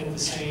perform at the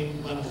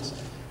same levels.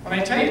 When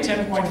I tell you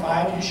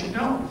 10.5, you should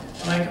know.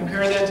 When I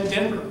compare that to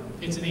Denver,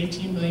 it's an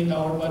 $18 million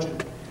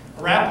budget.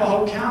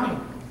 Arapahoe County,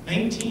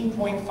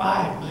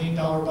 $19.5 million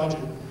budget.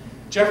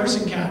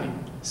 Jefferson County,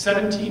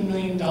 $17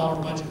 million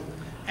budget.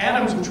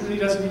 Adams, which really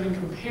doesn't even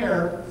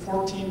compare,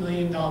 $14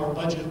 million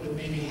budget with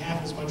maybe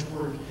half as much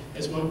work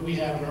as what we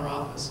have in our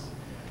office.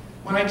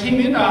 When I came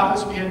into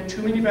office, we had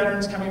too many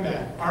veterans coming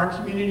back. Our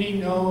community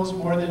knows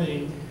more than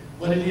any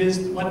what it is,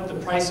 what the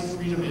price of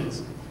freedom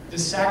is. The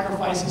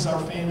sacrifices our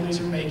families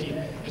are making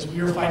as we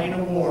are fighting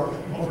a war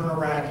over in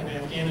Iraq and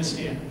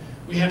Afghanistan.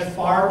 We had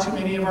far too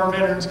many of our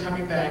veterans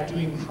coming back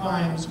doing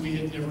crimes we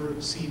had never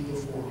seen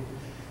before.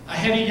 I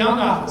had a young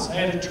office. I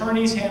had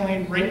attorneys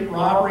handling rape,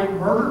 robbery,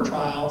 murder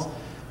trials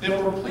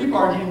that were plea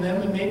bargaining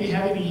them and maybe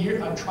having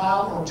a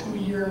trial or 2 a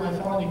year in my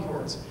felony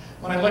courts.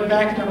 When I look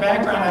back in their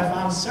background, I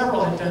found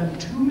several had done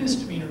 2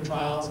 misdemeanor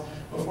trials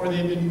before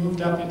they'd been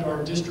moved up into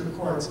our district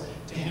courts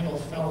to handle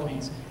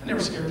felonies, and they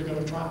were scared to go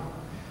to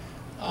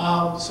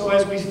trial. So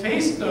as we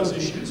faced those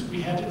issues,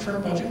 we had to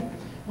trim budget.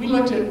 We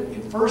looked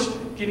at first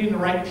getting the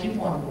right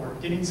people on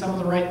board, getting some of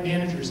the right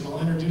managers, and I'll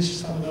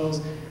introduce some of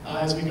those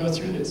as we go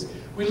through this.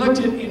 We looked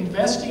at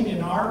investing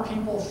in our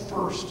people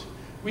first.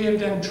 We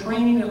have done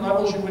training at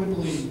levels you wouldn't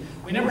believe.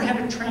 We never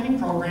had a training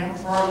program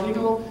for our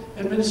legal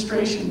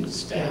administration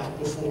staff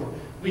before.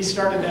 We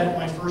started that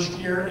my first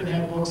year and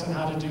had books on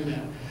how to do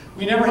that.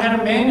 We never had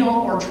a manual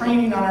or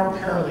training on our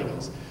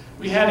paralegals.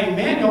 We had a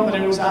manual, but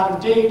it was out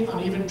of date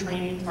on even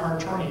training our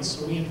attorneys,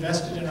 so we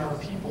invested in our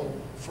people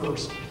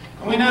first.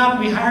 And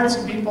we hired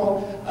some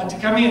people to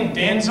come in.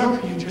 Dan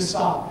Zook, who you just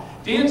saw.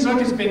 Dan Zook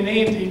has been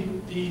named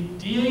the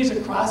DAs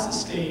across the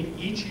state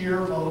each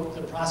year vote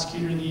the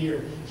Prosecutor of the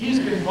Year. He's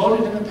been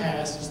voted in the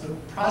past as the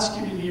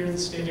Prosecutor of the Year of the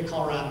state of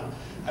Colorado.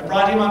 I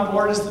brought him on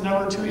board as the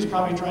 #2. He's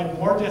probably tried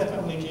more death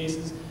penalty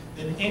cases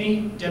than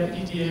any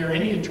deputy DA or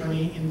any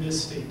attorney in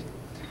this state.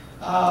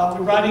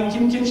 We brought in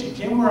Kim Kitchen.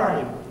 Kim, where are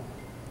you?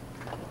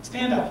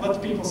 Stand up, let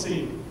the people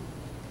see you.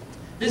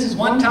 This is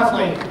one tough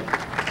lady.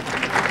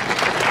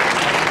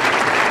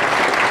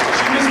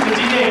 She was the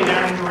DA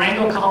down in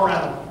Durango,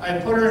 Colorado. I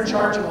put her in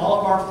charge of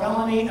all of our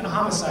felony and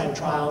homicide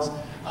trials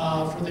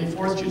for the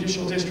 4th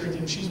Judicial District,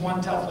 and she's one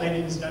tough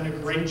lady who's done a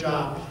great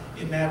job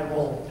in that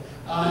role.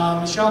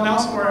 Michelle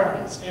Nelson, where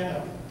are you? Stand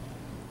up.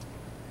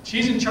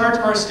 She's in charge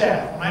of our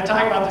staff. When I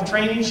talk about the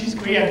training,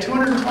 we have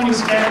 220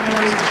 staff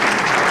members, and she's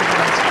in charge of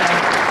our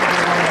staff.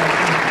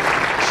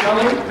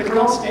 Shelley, the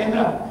girl, stand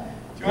up.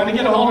 If you want to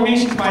get a hold of me,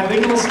 she's my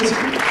legal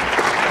assistant.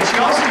 But she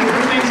also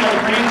does things like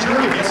grand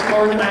jury. Guess who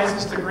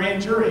organizes the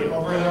grand jury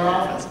over at our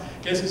office?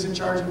 Guess who's in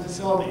charge of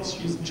facilities?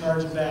 She's in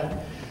charge of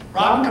that.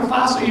 Robin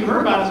Cafasso, you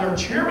heard about, is our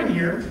chairman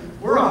here.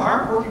 We're a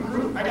hard-working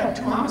group. I got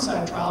 2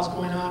 homicide trials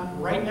going on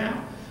right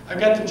now. I've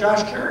got the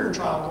Josh Carrier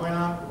trial going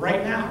on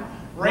right now.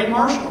 Ray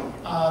Marshall,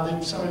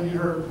 that some of you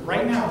heard,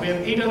 right now. We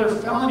have 8 other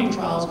felony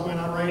trials going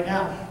on right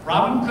now.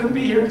 Robin couldn't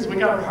be here because we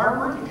got her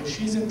hard-working because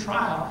she's in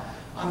trial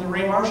on the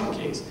Ray Marshall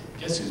case.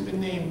 Guess who's been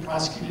named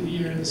Prosecutor of the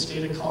Year in the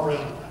state of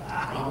Colorado?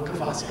 Rama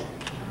Kavasa.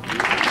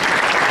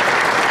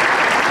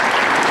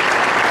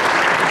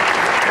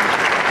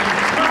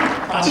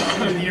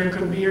 Prosecutor of the Year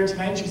couldn't be here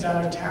tonight. She's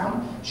out of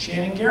town.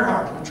 Shannon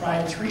Gerhardt, who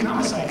tried 3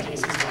 homicide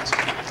cases last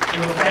year. They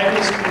were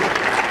fabulous group.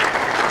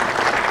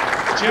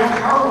 Jeff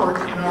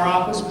Harward in our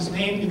office was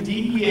named the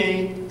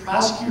DEA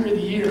Prosecutor of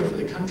the Year for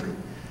the country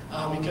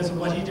because of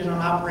what he did on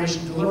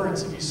Operation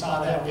Deliverance. If you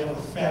saw that, we have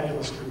a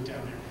fabulous group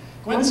down there.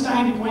 Gwen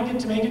Stein, did Gwen get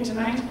to make it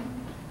tonight?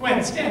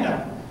 Gwen, stand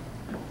up.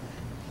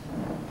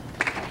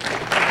 Let's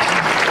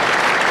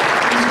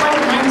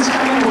invite Gwen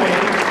Stein away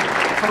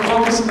from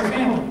Focus on the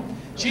Family.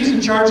 She's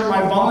in charge of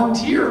my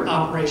volunteer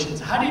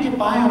operations. How do you get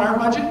by on our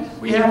budget?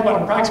 We have,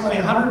 approximately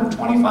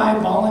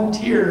 125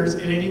 volunteers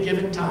at any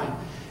given time,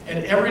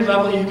 at every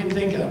level you can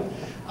think of.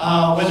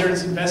 Whether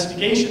it's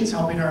investigations,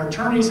 helping our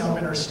attorneys,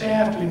 helping our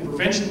staff, doing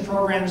prevention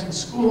programs in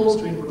schools,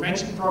 doing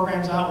prevention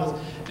programs out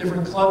with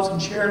different clubs and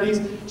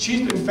charities.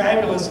 She's been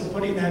fabulous at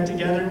putting that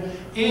together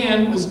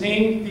and was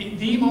named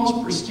the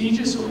most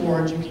prestigious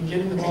award you can get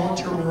in the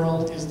volunteer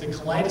world is the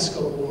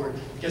Kaleidoscope Award.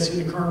 Guess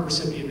who the current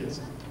recipient is?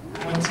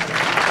 Wednesday.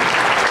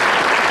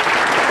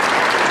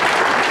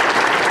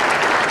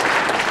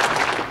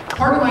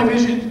 Part of my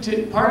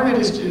vision, part of it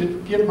is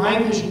to give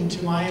my vision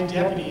to my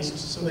deputies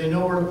so they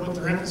know where to put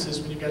their emphasis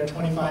when you've got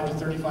 25 to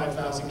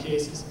 35,000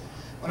 cases.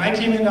 When I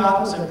came into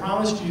office, I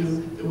promised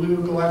you that we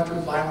would go after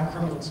violent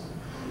criminals.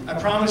 I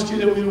promised you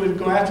that we would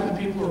go after the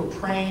people who are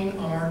preying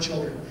on our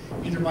children,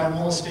 either by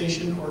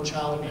molestation or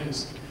child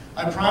abuse.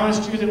 I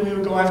promised you that we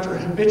would go after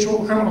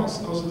habitual criminals.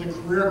 Those are the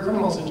career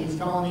criminals that do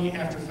felony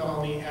after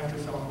felony after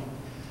felony.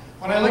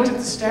 When I looked at the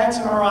stats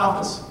in our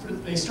office,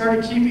 they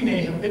started keeping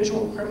a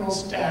habitual criminal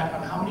stat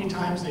on how many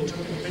times they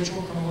took a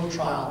habitual criminal to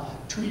trial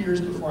 2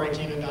 years before I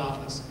came into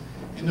office.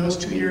 In those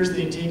 2 years,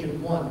 they'd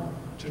taken 1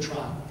 to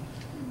trial.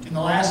 In the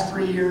last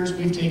 3 years,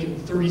 we've taken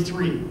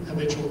 33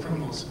 habitual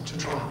criminals to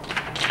trial. When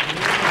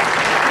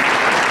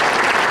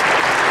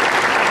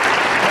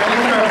I look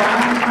at our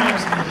violent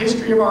crimes in the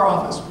history of our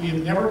office, we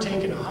have never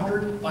taken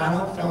 100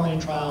 violent felony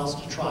trials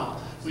to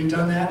trial. We've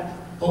done that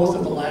both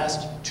of the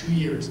last 2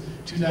 years,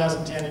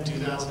 2010 and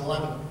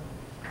 2011.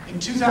 In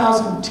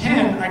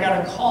 2010, I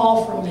got a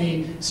call from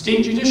the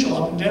state judicial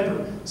up in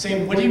Denver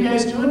saying, "What are you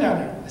guys doing down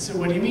there?" I said,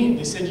 "What do you mean?"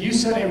 They said, "You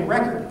set a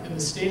record in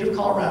the state of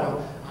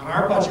Colorado on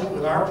our budget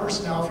with our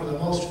personnel for the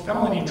most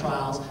felony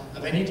trials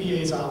of any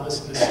DA's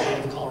office in the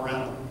state of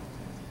Colorado."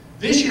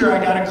 This year,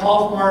 I got a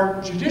call from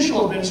our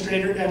judicial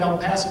administrator at El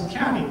Paso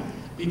County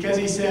because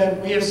he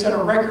said, "We have set a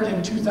record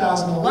in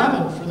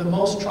 2011 for the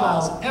most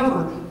trials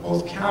ever,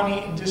 both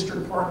county and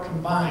district court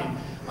combined.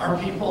 Our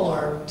people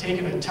are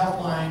taking a tough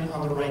line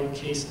on the right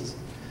cases."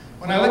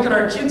 When I look at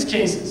our kids'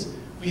 cases,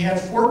 we had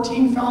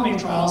 14 felony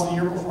trials the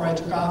year before I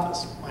took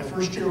office. My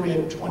first year we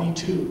had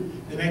 22.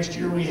 The next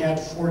year we had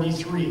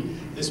 43.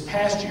 This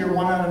past year,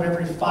 1 out of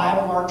every 5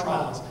 of our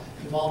trials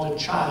involved a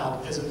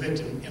child as a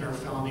victim in our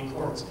felony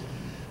courts.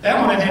 That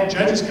one, I've had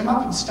judges come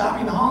up and stop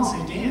me in the hall and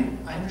say, "Dan,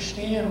 I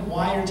understand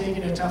why you're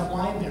taking a tough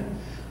line there,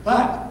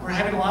 but we're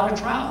having a lot of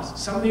trials.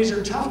 Some of these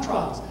are tough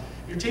trials.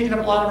 You're taking up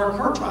a lot of our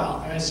court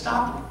trial." And I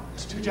stopped them.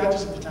 There's 2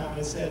 judges at the time, and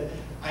I said,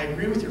 "I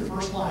agree with your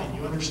first line.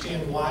 You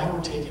understand why we're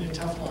taking a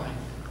tough line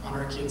on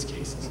our kids'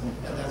 cases,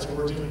 and that's what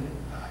we're doing."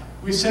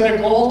 We've set a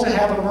goal to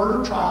have a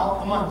murder trial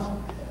a month.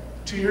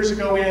 2 years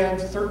ago, we had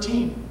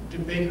 13.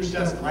 Did Baker's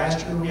dozen.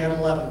 Last year, we had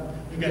 11.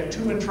 We've got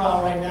 2 in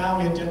trial right now.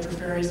 We had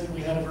Detraferes that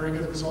we had a very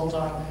good result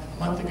on a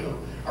month ago.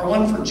 Our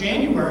one for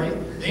January,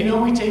 they know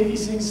we take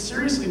these things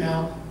seriously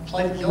now,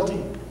 pled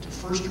guilty to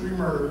first-degree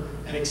murder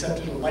and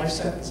accepted a life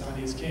sentence on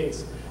his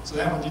case. So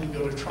that one didn't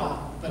go to trial,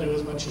 but it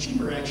was much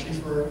cheaper actually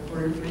for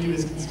you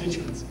as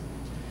constituents.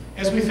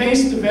 As we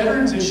face the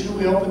veterans issue,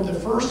 we opened the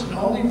first and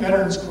only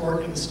veterans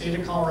court in the state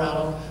of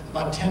Colorado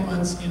about 10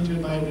 months into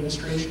my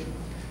administration.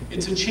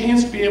 It's a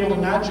chance to be able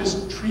to not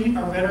just treat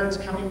our veterans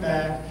coming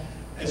back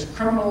as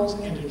criminals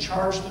and to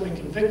charge them and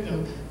convict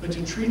them, but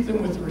to treat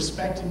them with the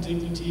respect and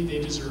dignity they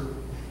deserve.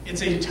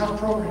 It's a tough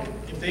program.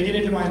 If they get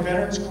into my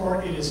veterans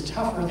court, it is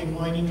tougher than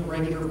going into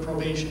regular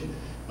probation.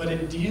 But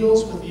it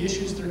deals with the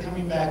issues they're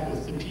coming back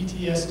with, the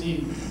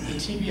PTSD, the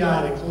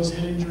TBI, the closed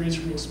head injuries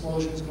from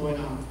explosions going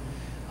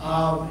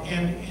on.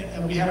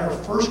 And we had our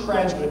first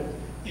graduate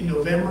in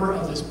November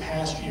of this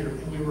past year,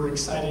 and we were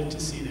excited to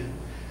see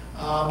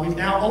that. We've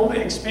now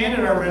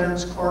expanded our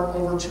Veterans Court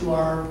over to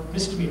our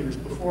misdemeanors.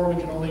 Before, we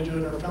could only do it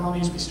in our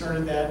felonies. We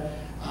started that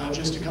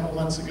just a couple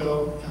months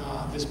ago,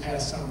 this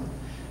past summer.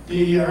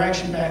 They are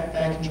actually back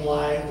in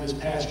July of this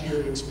past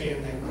year to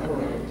expand that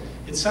court.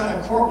 It's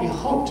a court we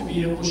hope to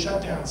be able to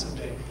shut down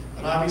someday,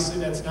 but obviously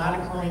that's not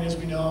occurring, as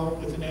we know,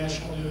 with the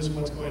national news and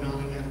what's going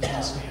on in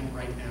Afghanistan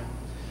right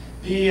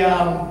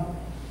now.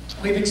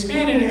 We've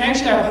expanded, and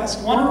actually I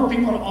have wonderful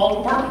people in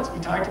all departments. We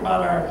talked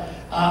about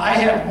I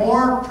have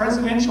more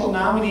presidential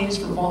nominees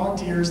for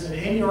volunteers than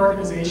any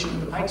organization in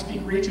the Pikes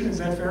Peak region. Is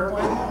that fair,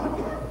 Glenn?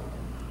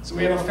 So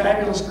we have a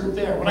fabulous group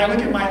there. When I look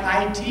at my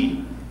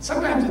IT,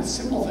 sometimes it's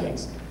simple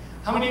things.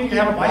 How many of you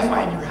have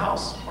Wi-Fi in your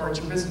house or at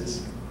your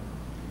business?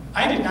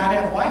 I did not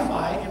have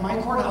Wi-Fi in my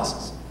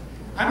courthouses.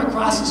 I'm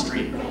across the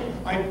street.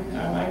 Am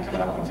I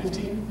coming up on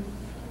 15?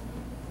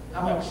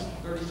 How much?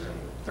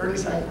 30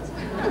 seconds.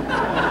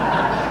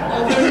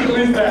 Well, this is at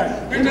least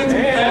that. We've done some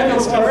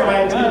fabulous stuff for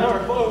IT.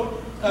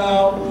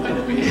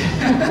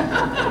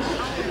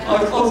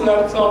 I'll close it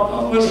up,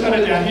 so we'll shut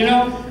it down. You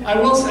know, I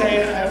will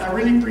say, I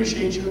really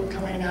appreciate you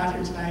coming out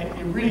here tonight.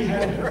 It really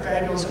has been a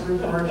fabulous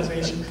group and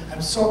organization.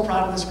 I'm so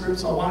proud of this group,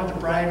 so I wanted to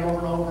brag over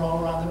and over and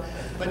over on them.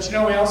 But you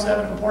know, we also have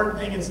an important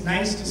thing. It's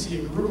nice to see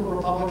a group of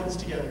Republicans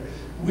together.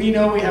 We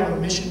know we have a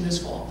mission this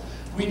fall.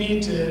 We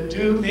need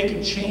to make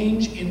a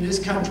change in this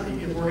country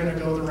if we're going to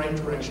go the right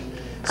direction.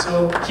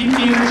 So keep the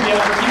energy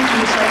up, keep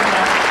the excitement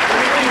up.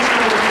 We're really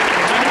excited to get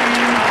the right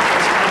man in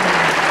office.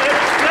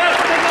 Accept the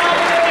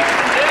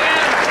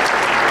nomination,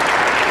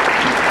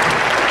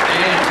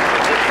 Dan. Dan,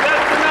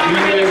 do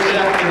you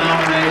accept the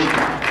nomination?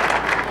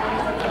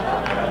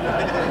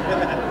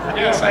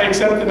 Yes, I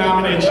accept the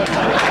nomination.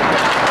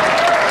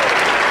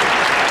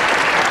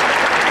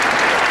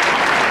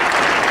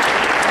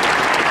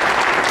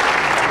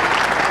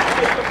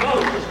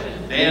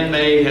 Dan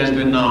May has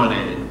been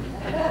nominated.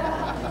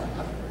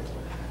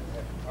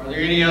 Are there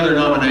any other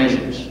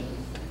nominations?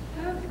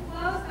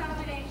 Close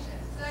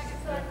nominations.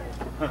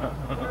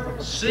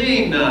 Second.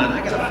 Seeing none,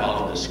 I gotta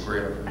follow the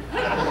script.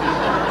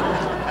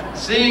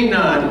 Seeing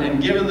none,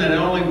 and given that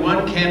only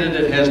one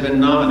candidate has been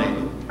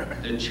nominated,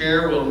 the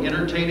chair will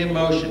entertain a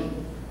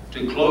motion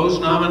to close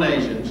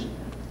nominations,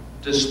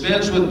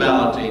 dispense with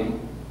balloting,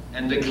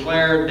 and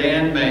declare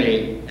Dan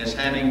May as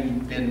having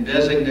been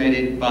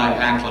designated by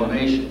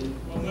acclamation.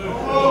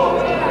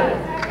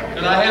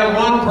 Could I have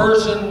one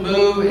person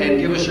move and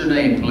give us your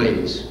name,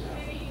 please?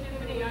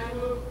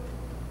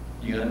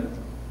 You got it?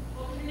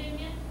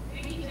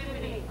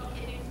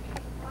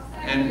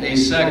 And a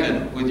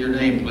second with your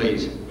name,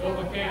 please. Bill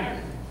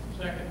Mechanic,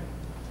 second.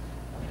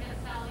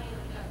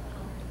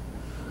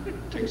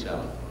 Take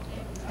Sally.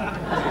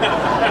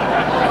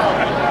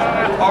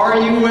 Are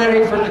you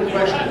ready for the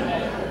question?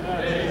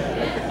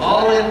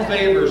 All in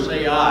favor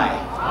say aye.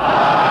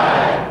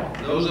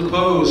 Aye. Those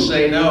opposed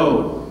say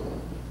no.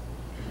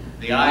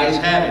 The ayes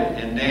have it,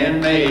 and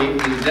Dan May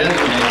is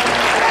designated.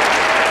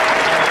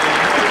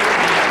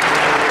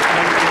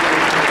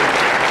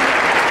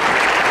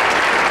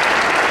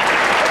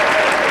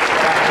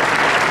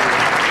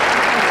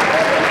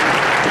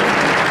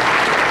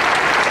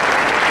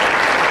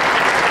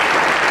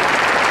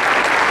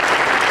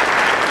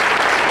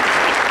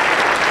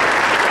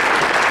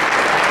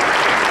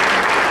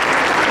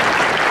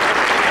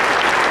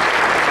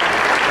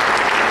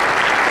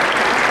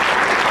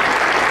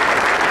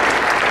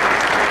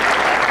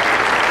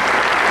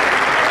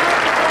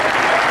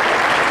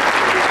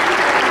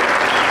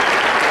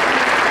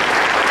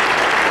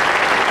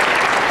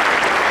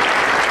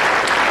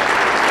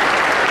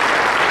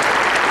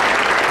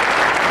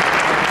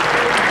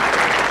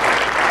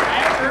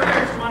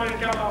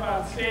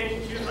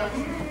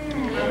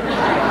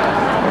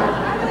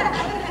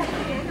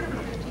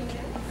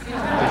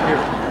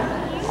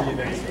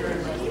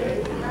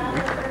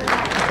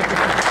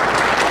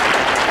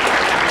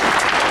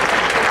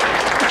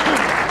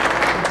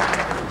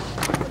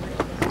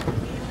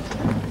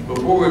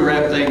 Before we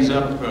wrap things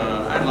up,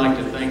 I'd like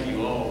to thank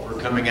you all for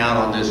coming out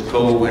on this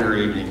cold winter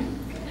evening.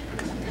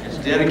 It's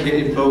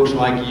dedicated folks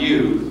like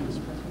you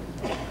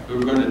who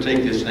are going to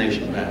take this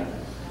nation back.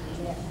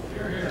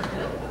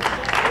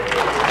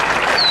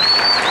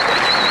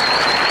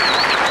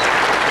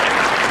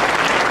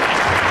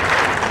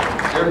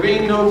 There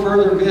being no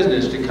further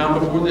business to come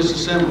before this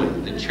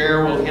assembly, the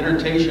chair will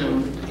entertain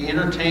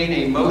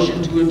a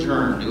motion to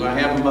adjourn. Do I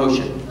have a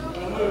motion?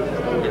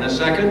 In a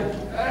second?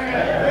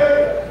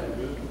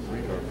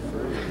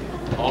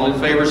 All in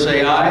favor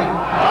say aye.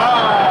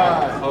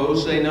 Aye.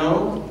 Opposed say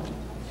no.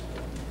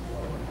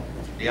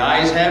 The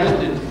ayes have it.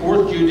 The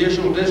 4th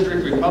Judicial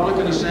District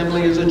Republican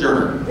Assembly is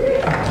adjourned.